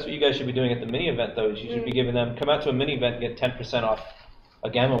 because that's what you guys should be doing at the mini event, though. Is you should be giving them, come out to a mini event and get 10% off a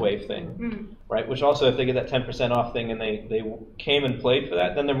Gammawave thing, right? Which also, if they get that 10% off thing and they came and played for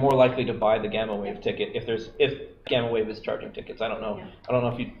that, then they're more likely to buy the Gammawave ticket if Gammawave is charging tickets. I don't know. I don't know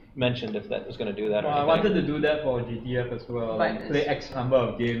if you mentioned if that was going to do that. Well, I wanted to do that for GTF as well. Like play X number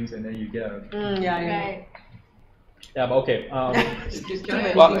of games and then you get a. Right. Yeah, but okay. What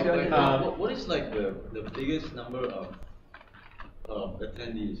is like the biggest number of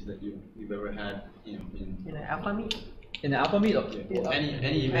attendees that you've ever had, you know, in an alpha meet? In the alpha meet?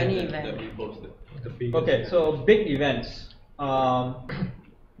 Any event that we posted. Okay, so big events.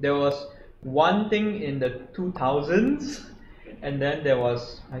 There was one thing in the 2000s, and then there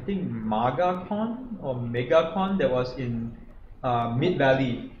was, I think, MagaCon or MegaCon that was in Mid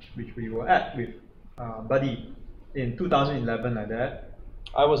Valley, which we were at with Buddy in 2011, like that.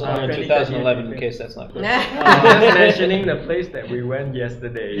 I wasn't there in 2011, in case that's not clear. Just mentioning the place that we went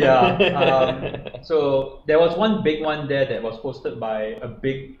yesterday. Yeah. So there was one big one there that was hosted by a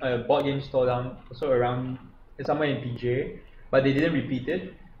big board game store down, also around somewhere in PJ, but they didn't repeat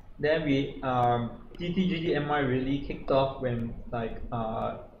it. Then we TTGDMY really kicked off when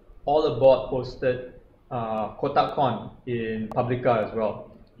All Aboard hosted KotaCon in Publica as well.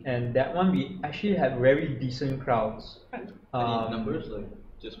 And that one we actually had very decent crowds. Any numbers, like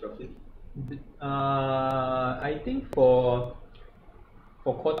just roughly? I think for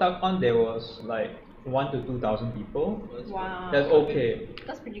KotaCon there was like 1,000 to 2,000 people. Wow. That's okay.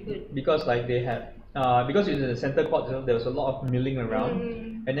 That's pretty good. Because like they had because it's in the center court, so there was a lot of milling around,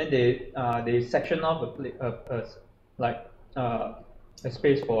 and then they sectioned off a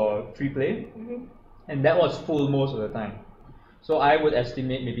space for free play, and that was full most of the time. So I would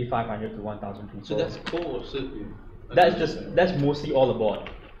estimate maybe 500 to 1,000 people. So that's co-hosted with. That's mostly all aboard.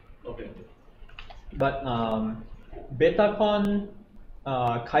 Okay. But BetaCon,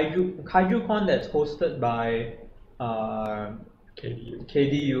 KaijuCon that's hosted by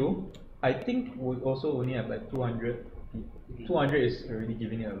KDU, I think would also only have like 200 people. 200 is already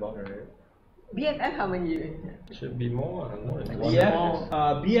giving it a lot, right? BFF, how many? Should be more. More than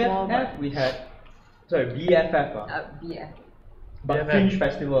BFF we had, sorry, BFF. BF. But BFF. Fringe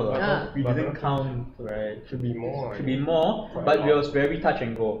Festival, we But didn't count, right? Should be more. Should be more, but it was very touch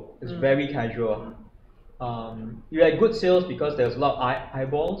and go. It's very casual. You had good sales because there was a lot of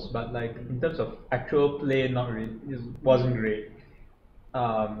eyeballs, but like in terms of actual play, not really. It wasn't great.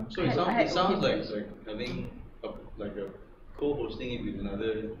 So it sounds like having a co-hosting it with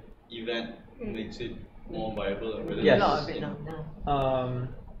another event makes it more viable. Yes.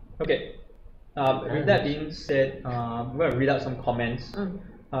 Okay. With that being said, I'm going to read out some comments.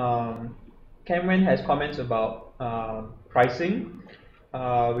 Cameron has comments about pricing,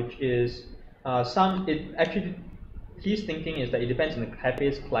 which is he's thinking is that it depends on the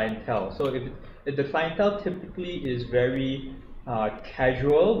cafe's clientele. So if the clientele typically is very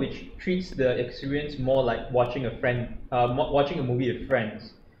casual, which treats the experience more like watching watching a movie with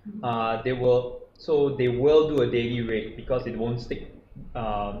friends, they will do a daily rate because it won't stick.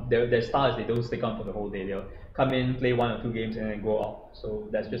 Their stars, they don't stick on for the whole day. They'll come in, play 1 or 2 games, and then go out. So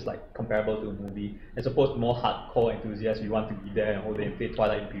that's just like comparable to a movie, as opposed to more hardcore enthusiasts. We want to be there and whole day and play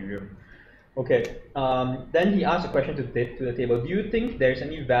Twilight Imperium. Okay. Then he asked a question to the table. Do you think there's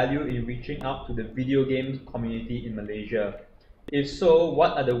any value in reaching out to the video games community in Malaysia? If so,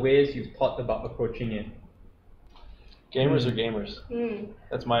 what are the ways you've thought about approaching it? Gamers are gamers.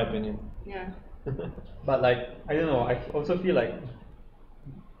 That's my opinion. Yeah. But like, I don't know. I also feel like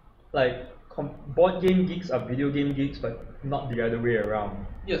board game geeks are video game geeks, but not the other way around.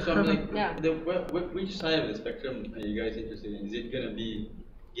 Yeah, so I'm like, Yeah. which side of the spectrum are you guys interested in? Is it gonna be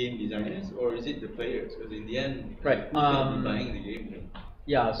game designers or is it the players? Because in the end, Right, who's gonna be buying the game?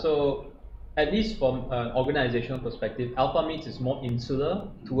 Yeah, so at least from an organizational perspective, Alpha Meets is more insular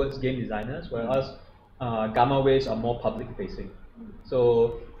towards game designers, whereas Gammawaves are more public facing.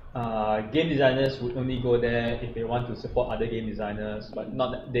 So game designers would only go there if they want to support other game designers, but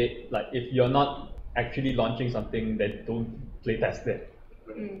not if you're not actually launching something, then don't play test it.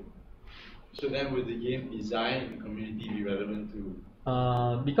 So then would the game design community be relevant to?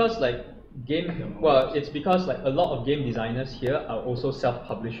 Because it's because like a lot of game designers here are also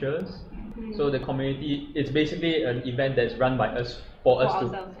self-publishers. So the community, it's basically an event that's run by us for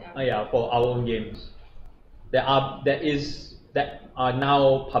our own games. That are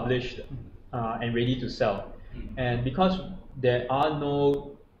now published and ready to sell. And because there are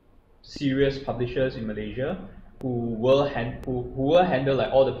no serious publishers in Malaysia who will handle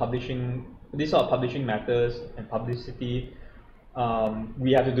like all the publishing, these sort of publishing matters and publicity,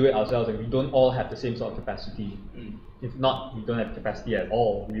 we have to do it ourselves, and we don't all have the same sort of capacity. If not, we don't have capacity at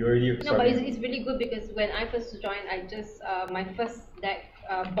all. We already but it's really good because when I first joined, I just my first deck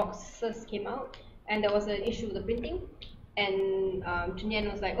boxes came out, and there was an issue with the printing. And Choon Ean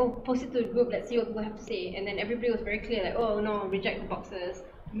was like, oh, post it to the group, let's see what people have to say. And then everybody was very clear, like, oh no, reject the boxes,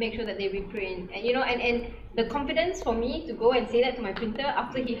 make sure that they reprint. And you know, and the confidence for me to go and say that to my printer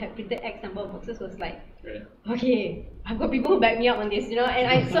after he had printed X number of boxes was like, okay, I've got people who back me up on this, you know.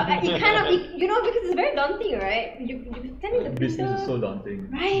 And it kind of, you know, because it's very daunting, right? You're telling the printer. Business is so daunting.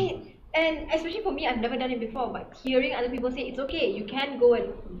 Right. And especially for me, I've never done it before, but hearing other people say, it's okay, you can go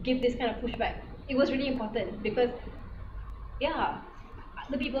and give this kind of pushback. It was really important because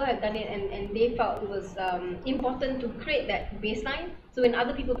other people have done it and they felt it was important to create that baseline. So when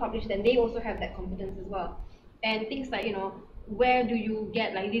other people publish, then they also have that confidence as well. And things like, you know, where do you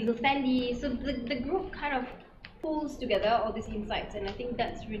get like little standees? So the group kind of pulls together all these insights, and I think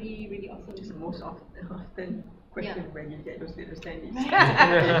that's really, really awesome. It's the most often question where you get those little standees.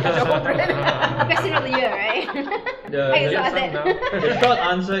 Question of the year, right? The short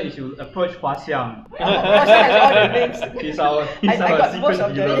answer is you approach Siang. He's our secret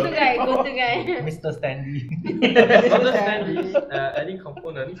dealer. Go-to guy. Mr. Stanley. Other standees, any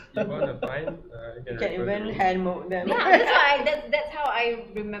components you want to find, you can even hand mold them. Yeah, that's how I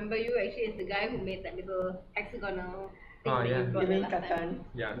remember you actually as the guy who made that little hexagonal thing that you brought last time.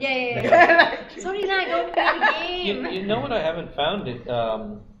 Yeah. Sorry, I don't play the game. You know what I haven't found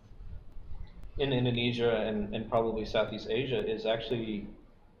in Indonesia and probably Southeast Asia is actually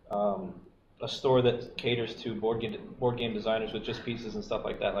a store that caters to board game designers with just pieces and stuff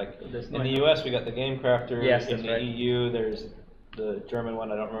like that. Like in the US, we got the Game Crafter. Yes, in the EU, there's the German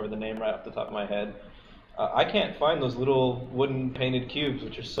one. I don't remember the name right off the top of my head. I can't find those little wooden painted cubes,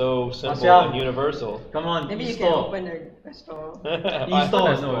 which are so simple and universal. Come on, Maybe you can e-store. open a store.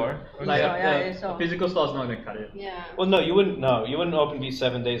 E-store, no. Like E-store. a physical store is not going to cut it. Yeah. Well, no, you wouldn't. No, you wouldn't open these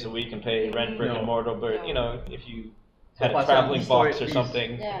 7 days a week and pay rent brick No. and mortar. But No. you know, if you had a Pass traveling on e-storage box or fees.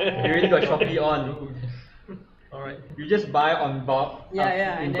 something. Yeah. You already got Shopee on. Alright. You just buy on bulk,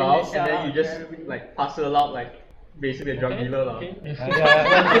 Yeah, in and then bulk, they sell and then out you to just everybody. like parcel out like basically a drug dealer lah. Okay.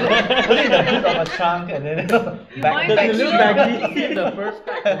 Put it in the boot of a trunk and then back. The little baggie. The first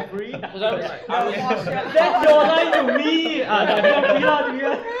pack for free. Because I was That's your line to me.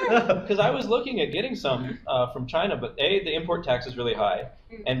 Because I was looking at getting some from China, but A, the import tax is really high,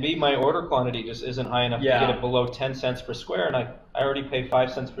 and B, my order quantity just isn't high enough Yeah. to get it below 10 cents per square, and I already pay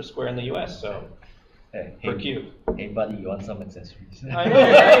 5 cents per square in the US, so Hey, per cube. Hey buddy, you want some accessories? I know,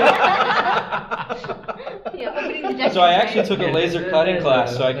 right? Yeah, opening the jacket, So I actually right? took a Yeah, laser there's cutting a-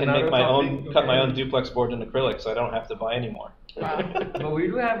 class so I can another make my topic, own, cut my okay. own duplex board in acrylic, so I don't have to buy anymore. Wow. But we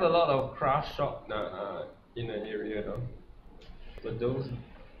do have a lot of craft shop in the area though. But those,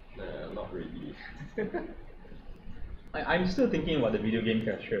 not really. I'm still thinking about the video game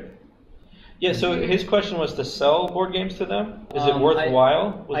cashier. Yeah, so his question was to sell board games to them? Is it Um,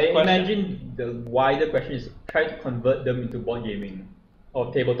 worthwhile? Was I the question? imagine the wider question is try to convert them into board gaming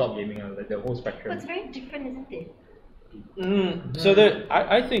or tabletop gaming, like the whole But spectrum. it's very different, isn't it? So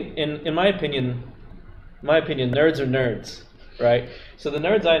I think, in my opinion, nerds are nerds, right? So the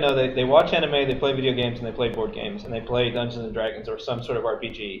nerds I know, they watch anime, they play video games, and they play board games, and they play Dungeons and Dragons or some sort of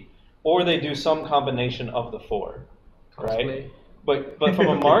RPG, or they do some combination of the four, right? Cosplay. But from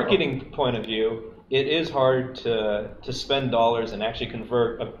a marketing point of view, it is hard to spend dollars and actually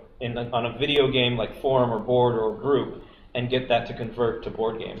convert on a video game like forum or board or group and get that to convert to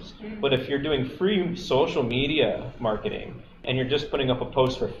board games. But if you're doing free social media marketing and you're just putting up a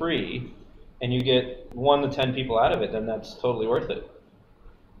post for free and you get 1 to 10 people out of it, then that's totally worth it.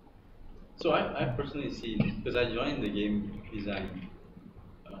 So I personally see, because I joined the game design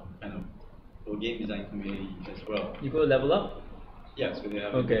game design community as well. You go level up? Yeah, so they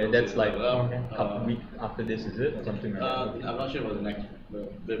have Okay, a that's like level up. a week after this, is it? Or something like that? I'm not sure about the next,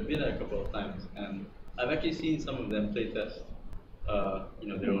 but they've been there a couple of times, and I've actually seen some of them play test,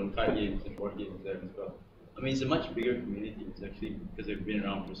 their own card games and board games there as well. I mean, it's a much bigger community. It's actually because they've been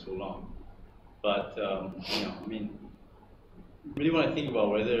around for so long. But really want to think about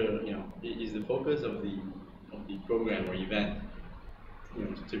whether is the focus of the program or event,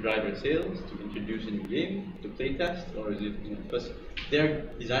 to drive your sales, to introduce a new game, to play test, or is it because they're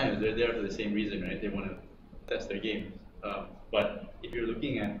designers, they're there for the same reason, right? They want to test their games. But if you're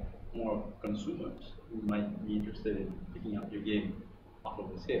looking at more consumers who might be interested in picking up your game off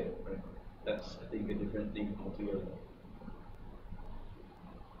of the sale, right? That's, I think, a different thing altogether.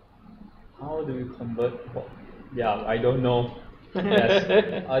 How do we convert? Yeah, I don't know.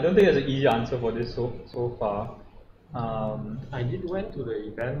 Yes, I don't think there's an easy answer for this so far. I did went to the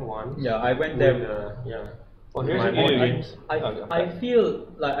event once. Yeah, I went with, there. yeah. Well, here's My a board video game. games. I feel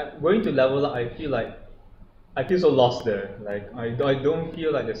like going to level up. I feel so lost there. Like I don't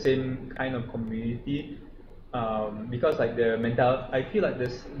feel like the same kind of community. Because like I feel like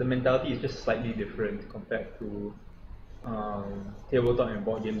the mentality is just slightly different compared to tabletop and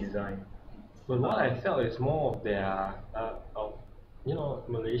board game design. But what I felt is more of their,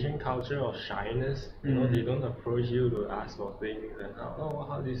 Malaysian culture of shyness. They don't approach you to ask for things and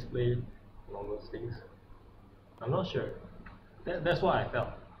how this play and all those things. I'm not sure. That's what I felt.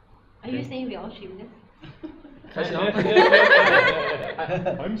 Are you saying we all shameless?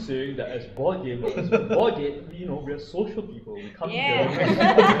 I'm saying that as board gamers, we're social people. We come Yeah.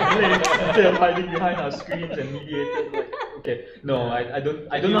 together instead of hiding behind our screens and mediated. Like, okay, no, I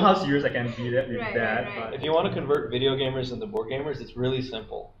don't know how serious I can be with Right, that. right, right. If you want to convert video gamers into board gamers, it's really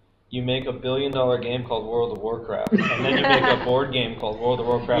simple. You make a $1 billion game called World of Warcraft, and then you make a board game called World of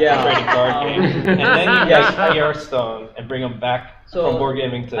Warcraft, Yeah. a trading card game, and then you Yes. get Hearthstone and bring them back from board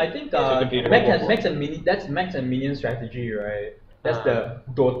gaming to I think computer. that's Max and Minion strategy, right? That's the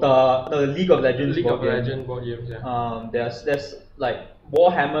Dota, no, the League of Legends League board of game. Legends board games, yeah. There's like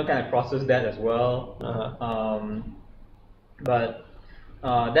Warhammer kind of crosses that as well. But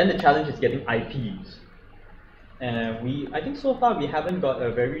then the challenge is getting IPs. And I think so far we haven't got a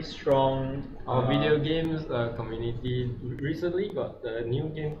very strong Our video games community recently got a new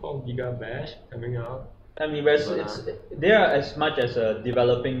game called Giga Bash coming out. I mean, whereas they are as much as a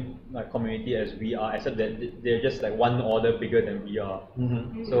developing community as we are, except that they're just like one order bigger than we are.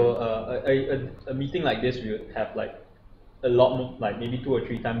 So a meeting like this, we would have like a lot more, like maybe 2 or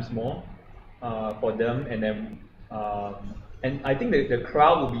 3 times more for them, and then and I think the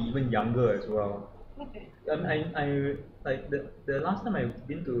crowd will be even younger as well. Okay. I like the last time I've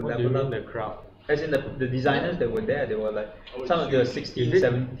been to What do you Level mean Up, the crowd? as in the designers that were there, they were like some of the 16, Is it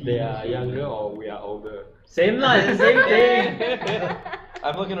 17. they are younger or we are older? Same lah, it's the same thing.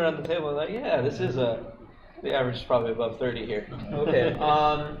 I'm looking around the table like, yeah, this is the average is probably above 30 here. Okay.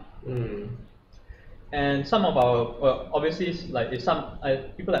 And some of our, well, obviously, like if some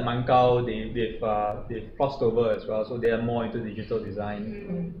people like Mankau, they've crossed over as well, so they are more into digital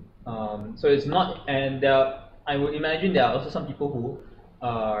design. So it's not, and I would imagine there are also some people who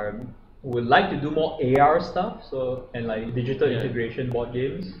would like to do more AR stuff, so and like digital integration board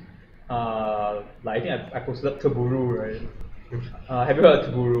games. Like I think I posted up Taburu, right? Have you heard of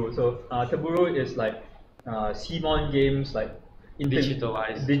Taburu? So Taburu is like Simon games, like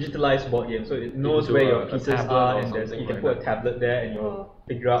digitalized board game. So it knows where your pieces are, and you can put a tablet there, and you'll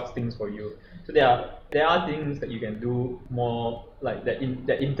figure out things for you. So there are things that you can do more like that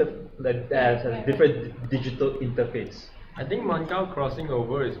has a different digital interface. I think Mankau crossing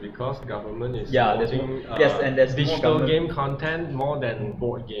over is because government is there's supporting and there's more digital government game content more than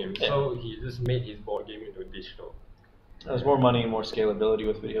board games. So he just made his board game into digital. There's more money and more scalability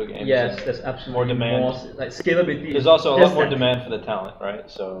with video games. Yes, there's absolutely more demand. More, like scalability. There's also a lot more demand for the talent,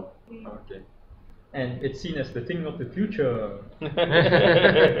 right? So. Okay. And it's seen as the thing of the future.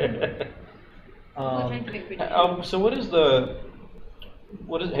 So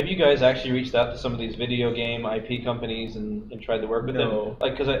have you guys actually reached out to some of these video game IP companies and tried to work with them?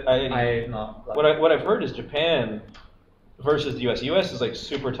 Like, because what I've heard is Japan versus the US. US is like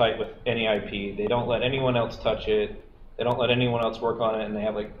super tight with any IP. They don't let anyone else touch it. They don't let anyone else work on it, and they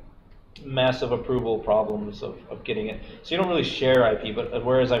have like massive approval problems of getting it. So you don't really share IP. But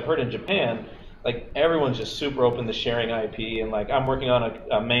whereas I've heard in Japan, like everyone's just super open to sharing IP, and like I'm working on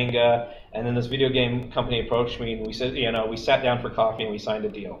a manga, and then this video game company approached me, and we said, we sat down for coffee and we signed a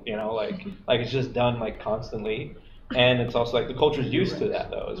deal. Like it's just done like constantly, and it's also like the culture's used to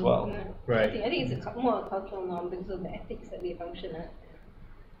that though as well. Right. I think it's more a cultural norm because of the ethics that we function at.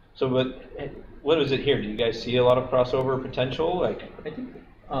 So, but what is it here? Do you guys see a lot of crossover potential? Like, I think.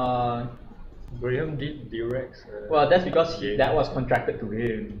 Graham did Durex. Well, that's because that was contracted to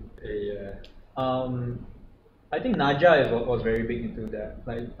him. Yeah. I think Naja was very big into that.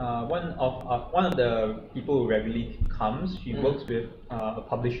 Like one of the people who regularly comes, she works with a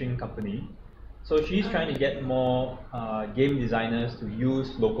publishing company, so she's trying to get more game designers to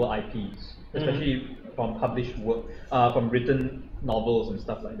use local IPs, especially from published work, from written novels and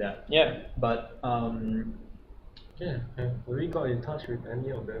stuff like that. Yeah. have But we got in touch with any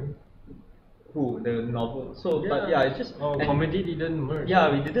of them? Who the novel? So but it's just comedy didn't merge.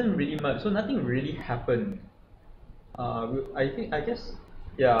 Yeah, we didn't really merge, so nothing really happened. I guess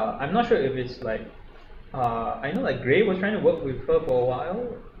I'm not sure if it's like I know like Gray was trying to work with her for a while,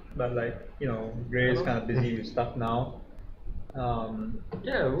 but like Gray is kind of busy with stuff now.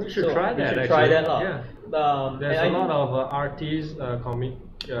 We should try that. We should actually. try that out. Yeah. There's a lot of artists, comic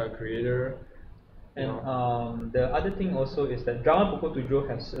creator. And the other thing also is that Drama Poko Tujuh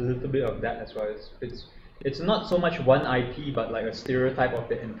has a little bit of that as well. It's not so much one IP, but like a stereotype of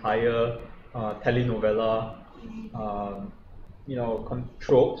the entire telenovela,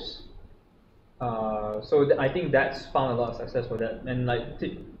 tropes. So I think that's found a lot of success for that. And like,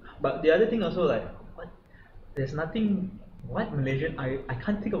 but the other thing also like, there's nothing. What Malaysian? I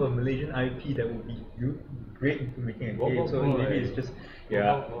can't think of a Malaysian IP that would be great into making a game. So maybe it's just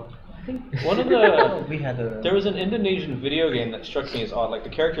I think one of the there was an Indonesian video game that struck me as odd. Like the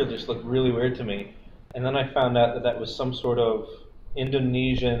character just looked really weird to me, and then I found out that was some sort of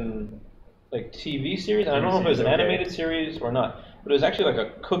Indonesian like TV series. And I don't know if it was an animated series or not, but it was actually like a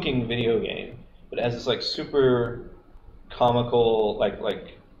cooking video game. But it has this like super comical like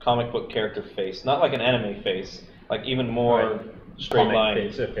comic book character face, not like an anime face. Like even more straight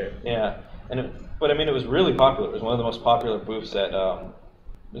line. Yeah, but I mean it was really popular. It was one of the most popular booths at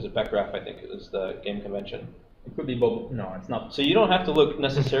was it Beckraff? I think it was the game convention. It could be both. No, it's not. So you don't have to look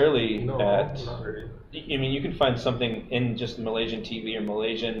necessarily not really. I mean, you can find something in just Malaysian TV or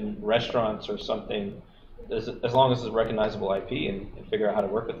Malaysian restaurants or something, as long as it's a recognizable IP and figure out how to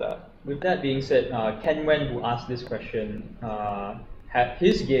work with that. With that being said, Ken Wen, who asked this question,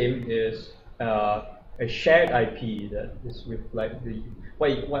 his game is a shared IP that is with like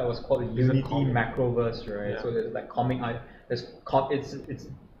what was called the Unity Macroverse, right? So there's like it's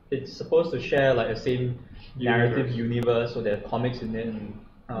it's supposed to share like the same narrative universe, so there are comics in it, and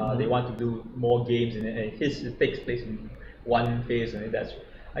they want to do more games in it. And it takes place in one phase, and that's,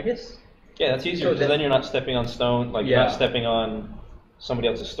 I guess. Yeah, that's easier because then you're not stepping on stone, like you're not stepping on somebody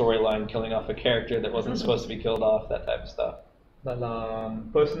else's storyline, killing off a character that wasn't supposed to be killed off, that type of stuff. But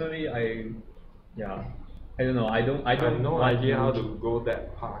personally, I don't know. I have no idea how to go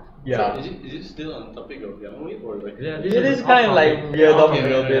that part. Yeah. So is it still on the topic of Gammawaves or like? Yeah, It is kind of like veered off a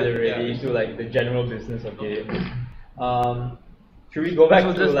little bit already yeah. into like the general business of games. Should we go back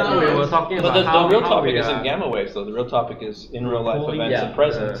to just now we were talking But about the real how topic we isn't are Gammawaves though. The real topic is in real life pulling events and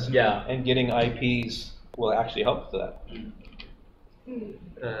presence. And getting IPs will actually help with that.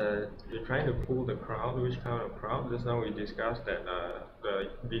 You're trying to pull the crowd. Which kind of crowd? Just now we discussed that the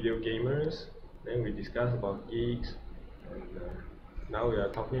video gamers. Then we discussed about geeks, and now we are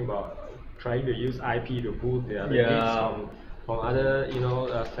talking about trying to use IP to pull the other geeks from other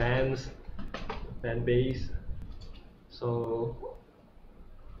fans, fan base. So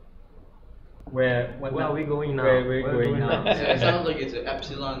where are we going now? Where we're going now? It sounds like it's an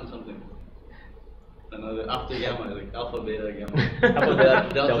epsilon something. Another after gamma, like alpha, beta, gamma. Alpha, beta,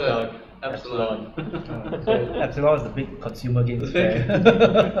 delta, epsilon. So Epsilon is the big consumer games fair.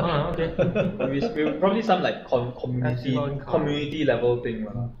 Okay. We'll probably some like community level thing.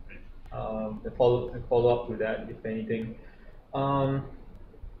 The follow up to that, if anything. I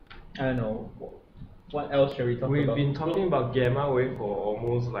don't know. What else shall we talk about? We've been talking about Gammawave for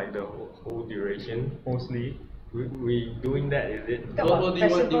almost like the whole duration. Mostly. We doing that, is it? Well, do you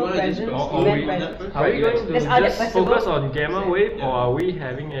want to just Are we going to just focus on Gammawave, or are we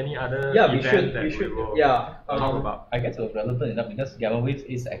having any other event that we will talk about? I guess it's relevant enough because Gammawaves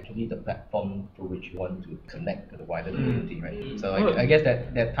is actually the platform through which you want to connect to the wider community, right? So I guess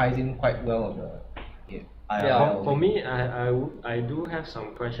that ties in quite well on the For me, I do have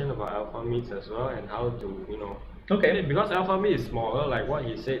some question about Alpha Meets as well, and how to because Alpha Meet is smaller, like what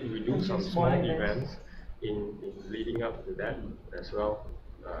he said, we do some small events in leading up to that as well,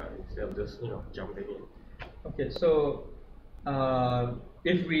 instead of just jumping in. Okay, so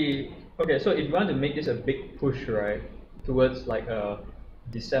if you want to make this a big push, right, towards like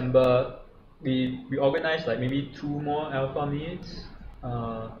December, we organize like maybe 2 more Alpha Meets.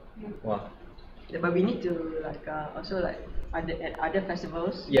 But we need to like also like at other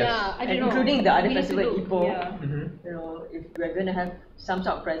festivals. Yes. Yeah, I don't know. Including the other We need festival to at look, Ipoh. yeah. If we're going to have some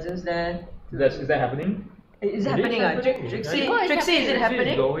sort of presence there. Is that happening? Is it happening? Trixie, Oh, it's is it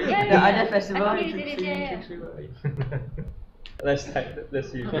happening? Yeah, The other festival? I thought you did it, Let's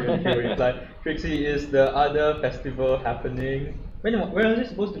see if you will reply. Trixie, is the other festival happening? When is it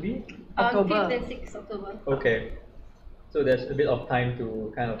supposed to be? October. 5th and 6th October. Okay. So there's a bit of time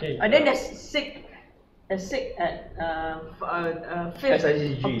to kind of. And then there's SIG at 5th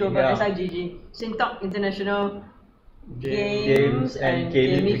SIGG, October, yeah. SIGG, Sintok International Games and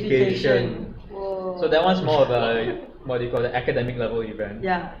Gamification. Whoa. So that one's more of a what do you call it, academic level event.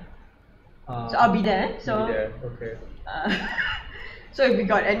 Yeah. So I'll be there. So Be there. Okay. so if we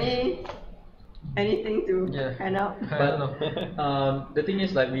got anything to hand out. But the thing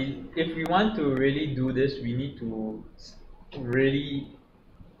is, like, if we want to really do this, we need to really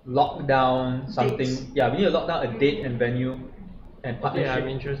lock down something. Dates. Yeah, we need to lock down a date and venue and partnership. I'm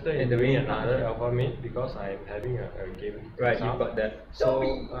interested in the doing venue another partnership. Alpha Meet because I'm having a game. Right, you've got that.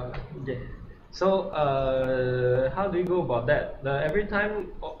 So how do you go about that? Every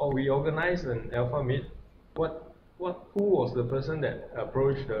time we organize an Alpha Meet, who was the person that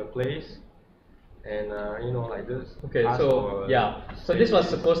approached the place? And like this. Okay, so so this was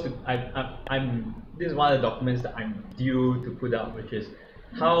supposed to. This is one of the documents that I'm due to put out, which is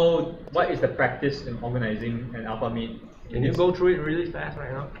what is the practice in organizing an Alpha Meet. Can you go through it really fast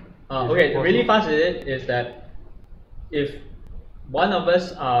right now? Okay, really fast with it is that if one of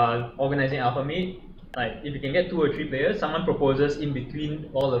us are organizing Alpha Meet, like if you can get 2 or 3 players, someone proposes in between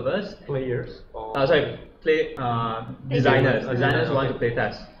all of us. Players. Designers. Designers who want to play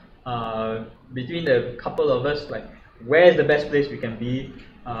test. Between the couple of us, like, where is the best place we can be?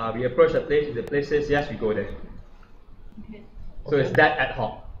 We approach the place. If the place says yes, we go there. Okay. So it's that ad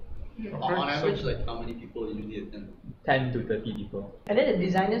hoc. On average, like how many people usually attend? 10 to 30 people. And then the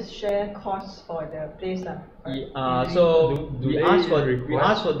designers share costs for the place lah. So do we they ask for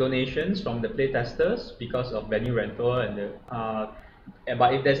request- donations from the playtesters because of venue rental and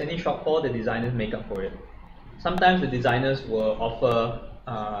but if there's any shortfall, the designers make up for it. Sometimes the designers will offer.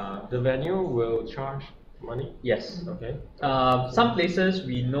 The venue will charge money. Yes. Okay. Some places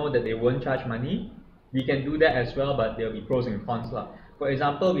we know that they won't charge money. We can do that as well, but there will be pros and cons lah. For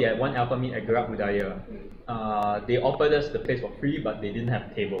example, we had one alpha meet at Gerak Budaya. They offered us the place for free, but they didn't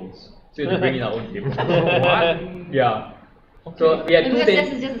have tables, so we had to bring in our own tables. What? Yeah. So we had two Because tables.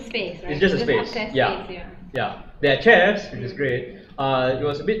 this is just a space, right? It's just a space. Access Yeah. space, Yeah. There are chairs, which is great. It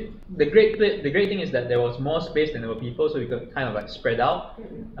was a bit. The great thing is that there was more space than there were people, so we could kind of like spread out.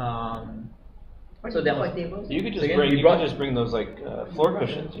 What So do you that do was. for tables? You could just Again, bring we you brought- could just bring those like floor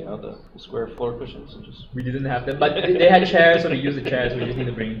cushions, you know, the square floor cushions, and just. We didn't have them, but they had chairs, so we used the chairs. We just need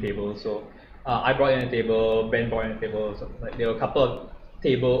to bring tables. So I brought in a table. Ben brought in a table. So, like there were a couple of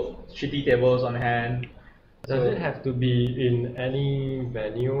shitty tables on hand. Does it have to be in any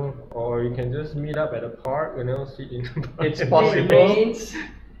venue, or you can just meet up at a park, you know, sit in the park? It's and- possible. Rains.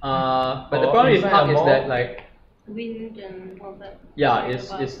 But the Or problem with inside a park is mall? that like Wind and all that. yeah, it's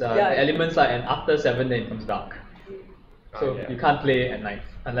the Yeah. elements are, and after 7 then it becomes dark. So yeah. you can't play at night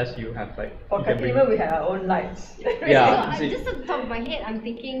unless you have like. For you can bring- Kaki, we had our own lights. Yeah. So, just at the top of my head, I'm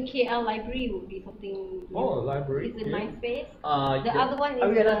thinking KL Library would be something. Oh, a library. It's a yeah. nice space. Uh, The yeah. other one Are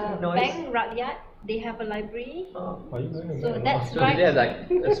we is allowed to noise? Bank Rakyat. They have a library. Oh. Are you going to So go? that's So right. they have like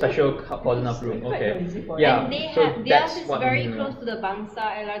a special cordon up room. Quite Okay. noisy for Yeah. And they so have theirs that's is what very we- close to the Bangsa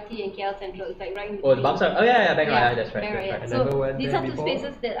LRT and KL Central. It's like right in Oh, the between. Bangsa. Oh yeah, Bank Yeah, Raya. That's right. Bank That's Raya. right. I never So went these there are two before.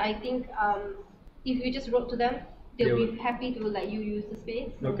 spaces that I think if you just wrote to them, they'll They be happy to let you use the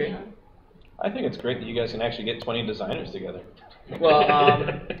space. Okay. Yeah. I think it's great that you guys can actually get 20 designers together. Well,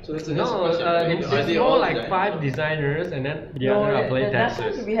 So that's No, the question. it's Are they more all like designers? 5 designers, and then the No, other are the play last one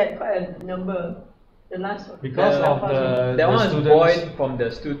testers. we had quite a number. The last one. Because of that the one was students void from the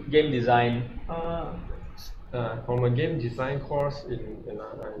game design. from a game design course in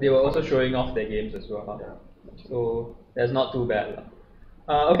They were also showing off their games as well. Yeah. So that's not too bad.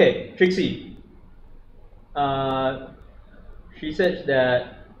 Okay, Trixie. She said that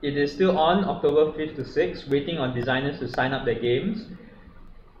it is still on October 5th to 6th, waiting on designers to sign up their games.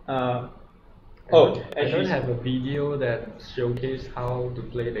 I and don't she's- have a video that showcase how to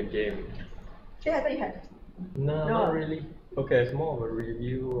play the game. Yeah, I thought you had. No, No. not really. Okay. It's more of a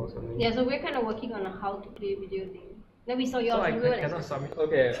review or something. Yeah, so we're kind of working on a how to play video thing. Then we saw yours So I and we were cannot like, submit.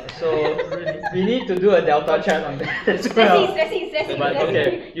 Okay, so we need to do a Delta chat on that as let's well. see. But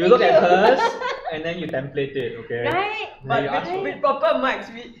okay, you look at hers and then you template it, okay? Right? But you ask with proper mics,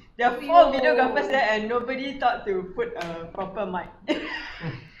 there are 4 videographers there and nobody thought to put a proper mic.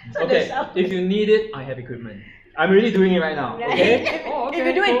 So Okay, there's if you need it, I have equipment. I'm really doing it right now, Right. okay? Oh, If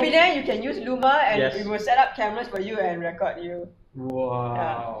you do cool. it video, you can use Luma and Yes. we will set up cameras for you and record you.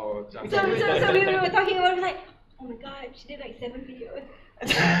 Wow. So we were talking about it, like, oh my god, she did like 7 videos.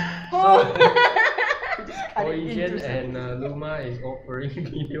 Cut it Jian into- and Luma is offering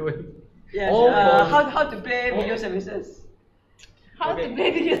video. Yes, Oh, how to play video services. How Okay. to play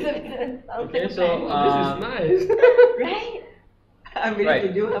video services. Sounds Okay, like so, fun. This is nice. Right? I'm willing Right.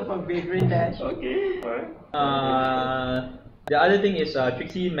 to do her for Vagrant Dash. Okay, fine. The other thing is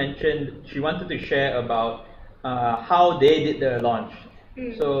Trixie mentioned she wanted to share about how they did the launch.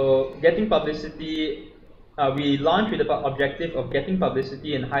 So getting publicity, we launched with the objective of getting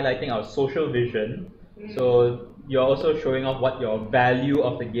publicity and highlighting our social vision. So you're also showing off what your value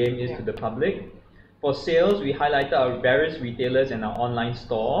of the game is to the public. For sales, we highlighted our various retailers and our online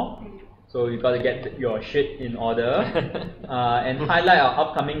store. So you got to get your shit in order. And highlight our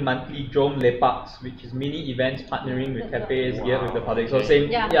upcoming monthly Jom Lepaks, which is mini events partnering with cafes geared with the public. So same,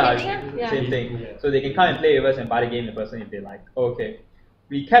 Yeah, same same thing. Yeah. So they can come and play with us and buy the game in person if they like. Okay.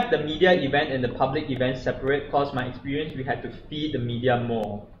 We kept the media event and the public event separate because my experience we had to feed the media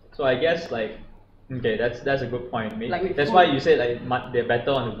more. So I guess like, okay, that's a good point. Maybe, Like with that's food. why you said like they're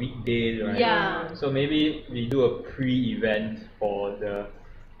better on the weekdays, right? Yeah. So maybe we do a pre-event for the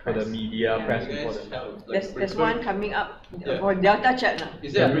media Yeah. press You before guys the. have, like, There's preferred- one coming up Yeah. for Deltachat now.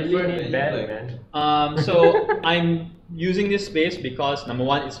 Is They there a really preferred need venue, band, like- man. So I'm using this space because number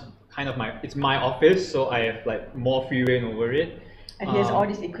one, it's kind of it's my office, so I have like more free reign over it. And he has all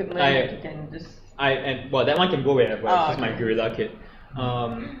this equipment that you can just. Well, that one can go wherever. Oh, It's just my okay. Gorilla kit.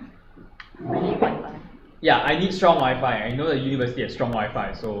 Really Wi-Fi. Yeah, I need strong Wi-Fi. I know the university has strong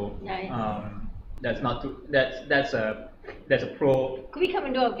Wi-Fi, so Nice. that's not too. That's a pro. Could we come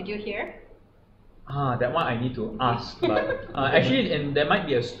and do a video here? That one I need to ask, but actually, and there might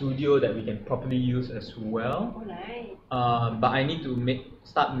be a studio that we can properly use as well. Oh, nice. But I need to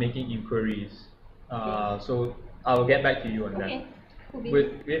start making inquiries. So I'll get back to you on Okay. that. Cool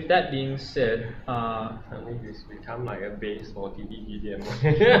beans. With that being said, I think this become like a base for TTGDMY.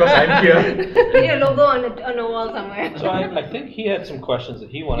 because I'm here. We need a logo on the wall somewhere. So I think he had some questions that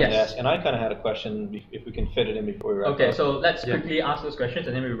he wanted to Yes. ask, and I kind of had a question if we can fit it in before we wrap Okay, up. so let's quickly ask those questions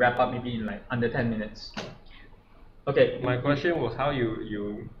and then we wrap up maybe in like under 10 minutes. Okay. My question was how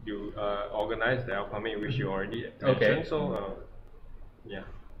you organize the alpha mate, which you already mentioned. So yeah.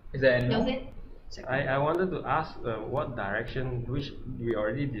 Is there any That was more? it? I wanted to ask what direction, which we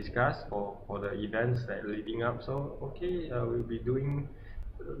already discussed for the events that leading up. So okay, we'll be doing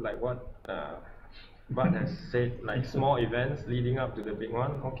like what Bart has said, like small events leading up to the big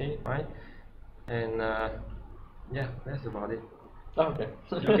one. Okay, fine. And yeah, that's about it. Oh, okay.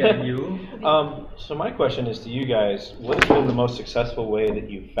 Okay, you. So my question is to you guys: what has been the most successful way that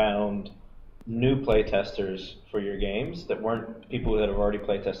you found new playtesters for your games that weren't people that have already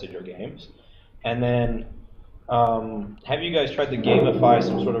playtested your games? And then, have you guys tried to gamify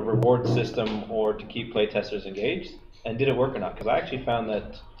some sort of reward system or to keep playtesters engaged? And did it work or not? Because I actually found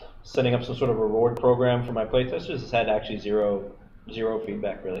that setting up some sort of reward program for my playtesters has had actually zero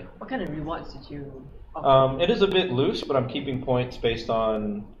feedback really. What kind of rewards did you offer? It is a bit loose, but I'm keeping points based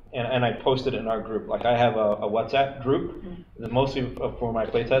on, and I posted it in our group. Like I have a WhatsApp group, mostly for my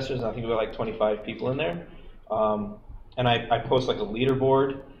playtesters, and I think we've got like 25 people in there. And I post like a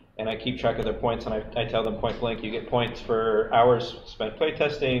leaderboard, and I keep track of their points, and I tell them point blank, you get points for hours spent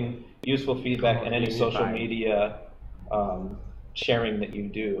playtesting, useful feedback, and any social media sharing that you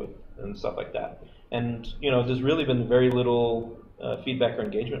do, and stuff like that. And there's really been very little feedback or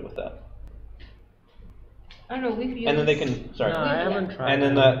engagement with that. I don't know, we've used... And then they can, sorry. No, I haven't tried. And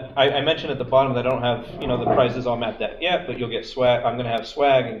then I mentioned at the bottom that I don't have, the prizes all mapped out yet, but you'll get swag. I'm going to have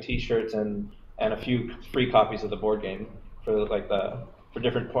swag and T-shirts and a few free copies of the board game for for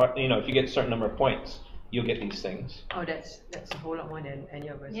different if you get a certain number of points, you'll get these things. Oh, that's a whole lot more than any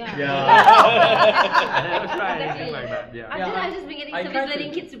of us. Yeah. I never tried anything like that. Yeah. I've just been getting service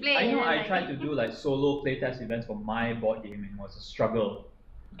letting kids to play. I know and I like- tried to do like solo playtest events for my board game, and it was a struggle.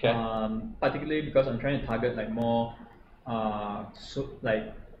 Okay. Particularly because I'm trying to target like more, I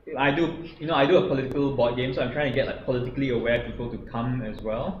do a political board game, so I'm trying to get like politically aware people to come as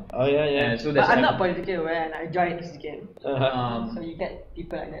well. Oh yeah. And so But that's I'm not politically aware, and I joined this game. Uh-huh. So you get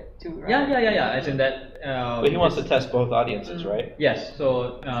people like that too, right? Yeah. As in that. But he wants to test both audiences, right? Yes.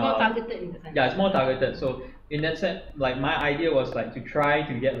 So. It's more targeted in the sense. Yeah, it's more targeted. So in that sense, like my idea was like to try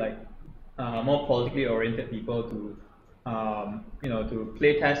to get like more politically oriented people to to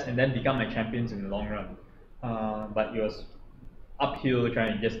play test and then become my champions in the long run. But it was uphill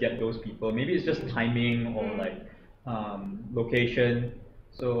trying to just get those people. Maybe it's just timing or like location.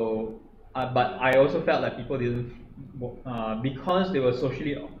 So, but I also felt like people didn't because they were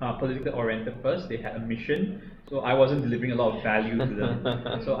socially politically oriented first. They had a mission. So I wasn't delivering a lot of value to them.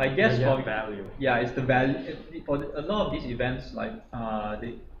 So I guess for value. Yeah, it's the value. For a lot of these events, like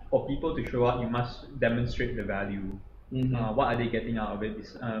for people to show up, you must demonstrate the value. What are they getting out of it?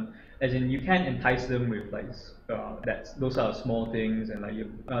 As in, you can't entice them with like those are small things, and like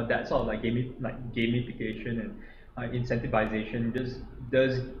that sort of like gamification and incentivization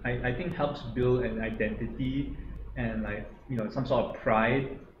does I think helps build an identity and like some sort of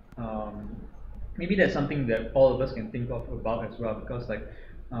pride. Maybe that's something that all of us can think about as well, because like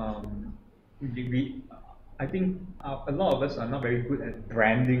I think a lot of us are not very good at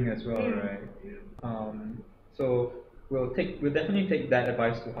branding as well, right? So we'll definitely take that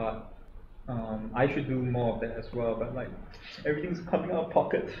advice to heart. I should do more of that as well, but like everything's coming out of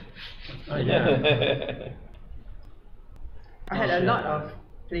pocket. Yeah. I had a lot of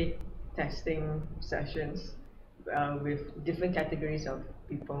play testing sessions with different categories of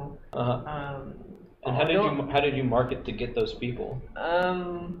people. And how did you market to get those people?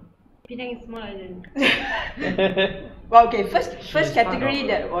 Penang is small island. Well, okay, first category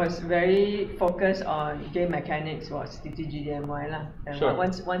that was very focused on game mechanics was TTGDMY lah. And Sure.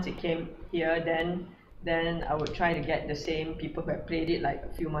 once it came here, then I would try to get the same people who had played it like a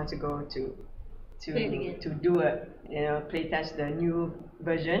few months ago to do a play test the new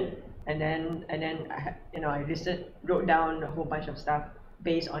version, and then I wrote down a whole bunch of stuff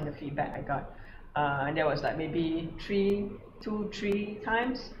based on the feedback I got, and there was like maybe 3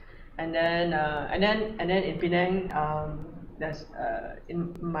 times. And then in Penang, there's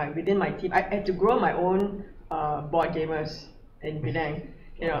within my team, I had to grow my own board gamers in Penang.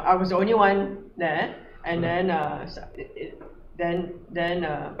 I was the only one there, and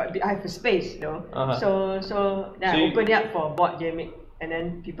but I have a space, So then I opened it up for board gaming, and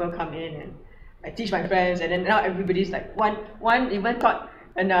then people come in and I teach my friends, and then now everybody's like one even taught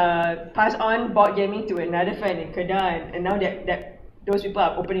and pass on board gaming to another friend in Kedah, and now that those people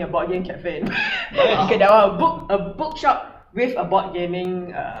are opening a board game cafe in Kedah, a bookshop with a board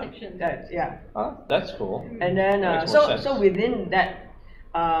gaming section. That's cool. And then so within that,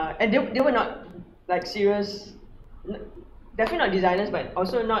 and they were not like serious, definitely not designers, but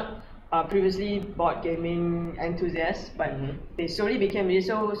also not previously board gaming enthusiasts, but they slowly became really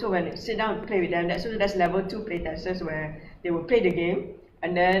so when you sit down and play with them, that's level 2 playtesters where they will play the game,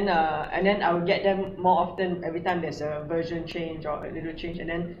 and then I will get them more often every time there's a version change or a little change,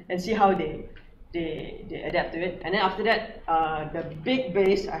 and see how they adapt to it. And then after that, the big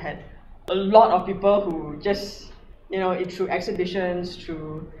base, I had a lot of people who just, through exhibitions,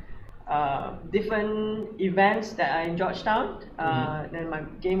 through different events that are in Georgetown, then my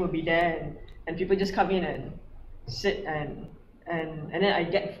game will be there, and people just come in and sit, and then I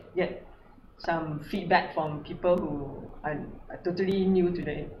get some feedback from people who are totally new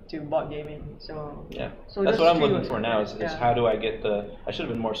to board gaming. So yeah, so that's those what I'm three looking was- for now. Is how do I get the? I should have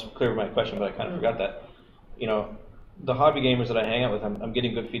been more clear with my question, but I kind of forgot that. The hobby gamers that I hang out with, I'm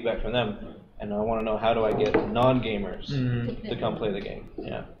getting good feedback from them, and I want to know how do I get non-gamers to come play the game.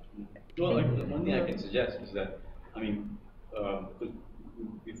 Yeah. Well, one thing I can suggest is that, we've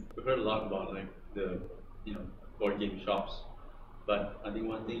heard a lot about the board game shops, but I think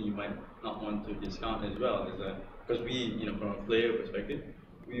one thing you might not want to discount as well is that because we, from a player perspective,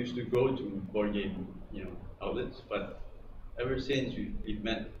 we used to go to board game outlets, but ever since we've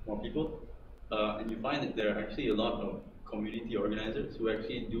met more people, and you find that there are actually a lot of community organizers who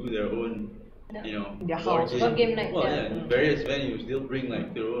actually do their own Their board house. Board game nights, well, yeah. in various venues they'll bring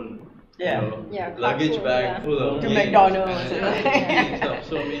their own Yeah, luggage carpool, bag yeah. full of To games McDonald's. and stuff.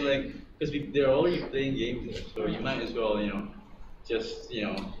 So I mean, because they're already playing games there, so you might as well, just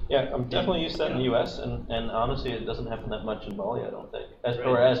Yeah, I'm definitely used to that in the U.S. and honestly, it doesn't happen that much in Bali. I don't think,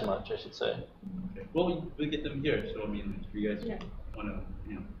 or Right. as much, I should say. Okay. Well, we'll get them here. So I mean, if you guys want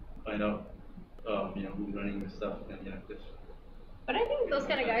to find out who's running the stuff, then just. But I think those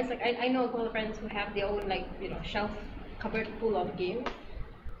kind of guys, I know a couple of friends who have their own shelf cupboard full of games.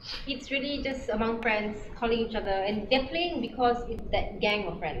 It's really just among friends calling each other, and they're playing because it's that gang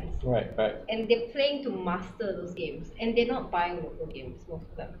of friends. Right. And they're playing to master those games, and they're not buying local games.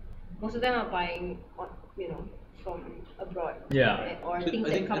 Most of them are buying from abroad. Yeah. Or So things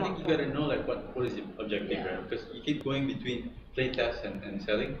I think that come you out gotta from. know what is the objective, Yeah. right? Because you keep going between play test and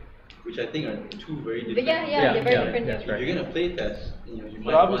selling, which I think are two very But different. yeah, they're very yeah, different. that's If right. you're gonna play test, you But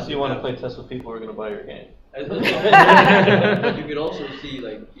might obviously, you want to have- play test with people who are going to buy your game. But you could also see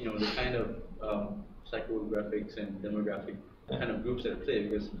the kind of psychographics and demographic kind of groups that play,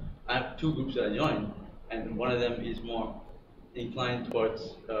 because I have two groups that I joined, and one of them is more inclined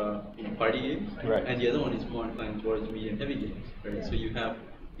towards party games, Right. and the other one is more inclined towards medium heavy games, right? So you have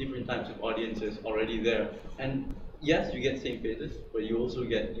different types of audiences already there, and yes, you get same faces, but you also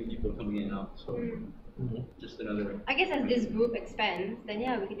get new people coming in and out. So just another. I guess as this group expands, then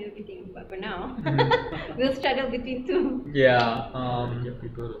we can do everything. But for now, we'll straddle between two. Yeah. Get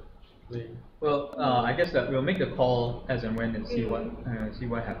people to play. Well, I guess that we'll make the call as and when and see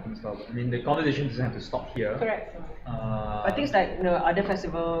what happens. I mean, the conversation doesn't have to stop here. Correct. I think it's like other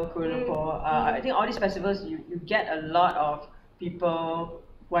festival, Kuala Lumpur. I think all these festivals you get a lot of people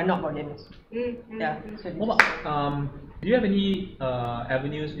who are not board gamers. Yeah. So they What just- about, do you have any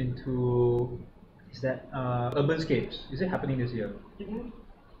avenues into urbanscapes? Is it happening this year?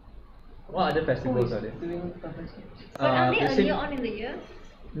 What other festivals are there? doing purpose games. But are they the same- earlier on in the year?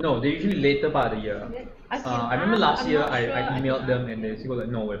 No, they're usually later part of the year. I remember last year I emailed them and they said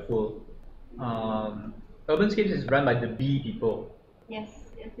no, we're full. Urbanscapes is run by the B people. Yes.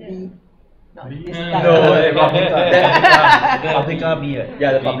 No, B- it's No, like- the Publica. Publica B, right?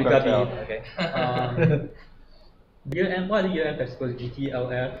 Yeah, the B Publica cartel. B. Okay. Year-end, what are the year-end festivals?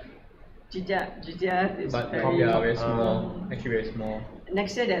 GTLF? GTA is But very. very small. Actually very small.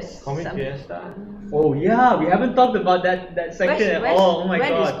 Next year there's Comic some. Fiesta. Oh yeah, we haven't talked about that section at all. Oh my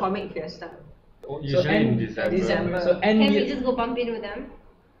when is god. Comic Fiesta? Usually in December. December. So Can we any, just go bump in with them?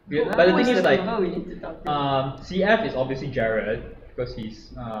 but the Who thing is the like, people we need to talk to? CF is obviously Jared because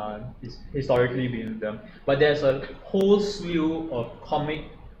he's historically been with them. But there's a whole slew of comic,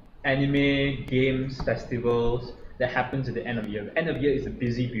 anime, games, festivals that happens at the end of the year. The end of the year is a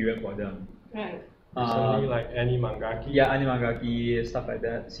busy period for them. Right. Recently, like Annie Mangaki. Yeah, Animagaki, stuff like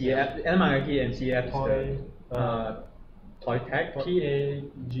that. CF, Animagaki and CF is Toy, the Toy Tag.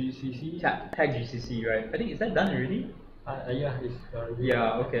 TAGCC. Tag GCC, right? I think is that done already? Yeah, it's already.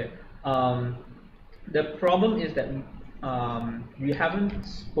 Yeah, okay. The problem is that we haven't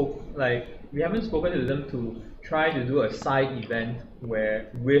spoken to them to try to do a side event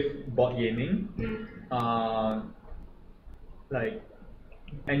with board gaming.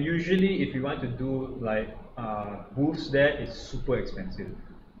 And usually if you want to do booths there, it's super expensive.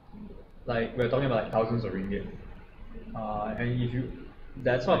 Like we're talking about thousands of ringgit. And if you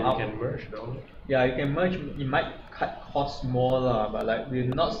that's what You can merge though. yeah, you can merge. It might cut costs more lah, but like we're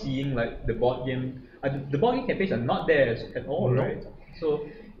not seeing like the board game cafes are not there at all, right? So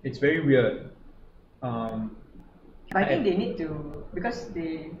it's very weird. But I think they need to, because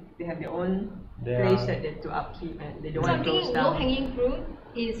they have their own place that they have to upkeep and they don't So I want to close think down. low-hanging fruit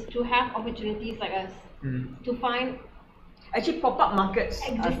is to have opportunities like us to find Actually, pop-up markets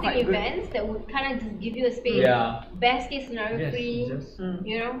are existing quite good. events that would kind of just give you a space. Yeah. Best case scenario Yes, free, just-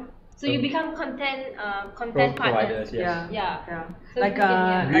 you know. So you become content Providers, partners. yes. Yeah. So Like you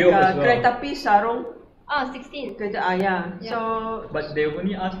can, a Rio as well. kereta api sarung. 16. Yeah. Yeah. So But they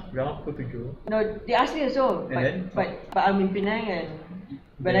only ask round 47. no, they asked me also, And then? but I'm in Penang and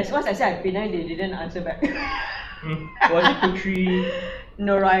when once I said I'm Penang, they didn't answer back. Was it Putri?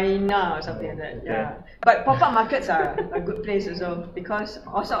 Noraina or something like that. Yeah. But pop-up markets are a good place also because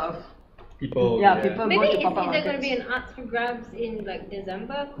all sort of People. people Maybe go to is pop-up there going to markets. be an arts for grabs in like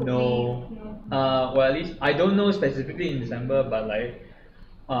December? Could No. we? No. Well, at least I don't know specifically in December, but like,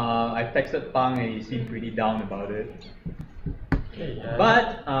 I texted Pang and he seemed pretty down about it.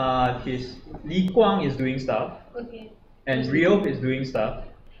 But his Li Guang is doing stuff, Okay. and Rio is doing stuff.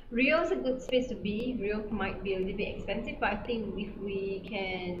 Rio is a good space to be. Rio might be a little bit expensive, but I think if we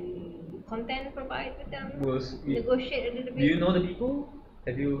can content provide with them, negotiate a little bit. Do you know the people?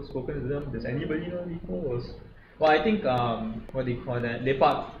 Have you spoken to them? Does anybody know the people? Well, I think what do you call that?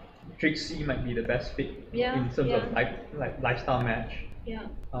 Lepak Trixie might be the best fit in terms of like lifestyle match. Yeah.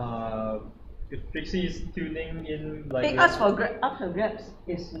 If Trixie is tuning in, like Think us for grabs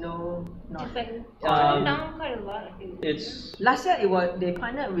is not. It's like down quite a lot, I think. it's Last year they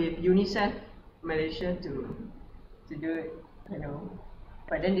partnered with UNICEF Malaysia to do it, you know.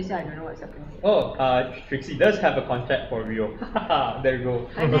 But then this year I don't know what's happening. Trixie does have a contract for Rio. There you go.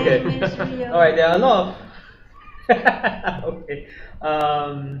 Her name is Rio. Alright, there are a lot of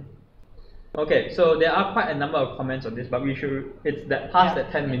okay, so there are quite a number of comments on this, but we should it's past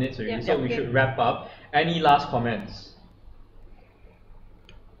that 10 minutes already, so we should wrap up. Any last comments?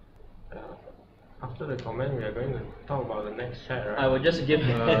 After the comment, we are going to talk about the next chat, right? I will just give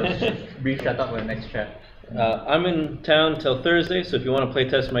a brief shout out for the next chat. I'm in town till Thursday, so if you want to play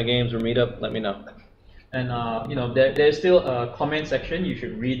test my games or meet up, let me know. And there's still a comment section. You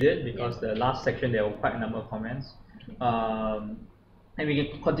should read it because the last section there were quite a number of comments. And we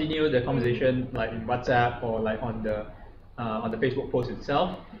can continue the conversation like in WhatsApp or like on the Facebook post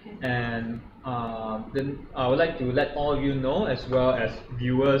itself. And then I would like to let all of you know, as well as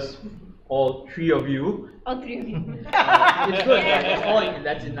viewers, all three of you. All three of you. It's good.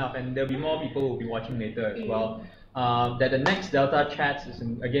 That's enough, and there'll be more people who will be watching later as well. That the next Delta Chats is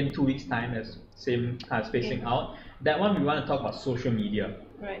in, again, 2 weeks time, as same kind of spacing out. That one we want to talk about social media.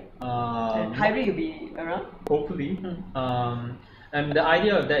 Right. Hyrie, you'll be around? Hopefully. And the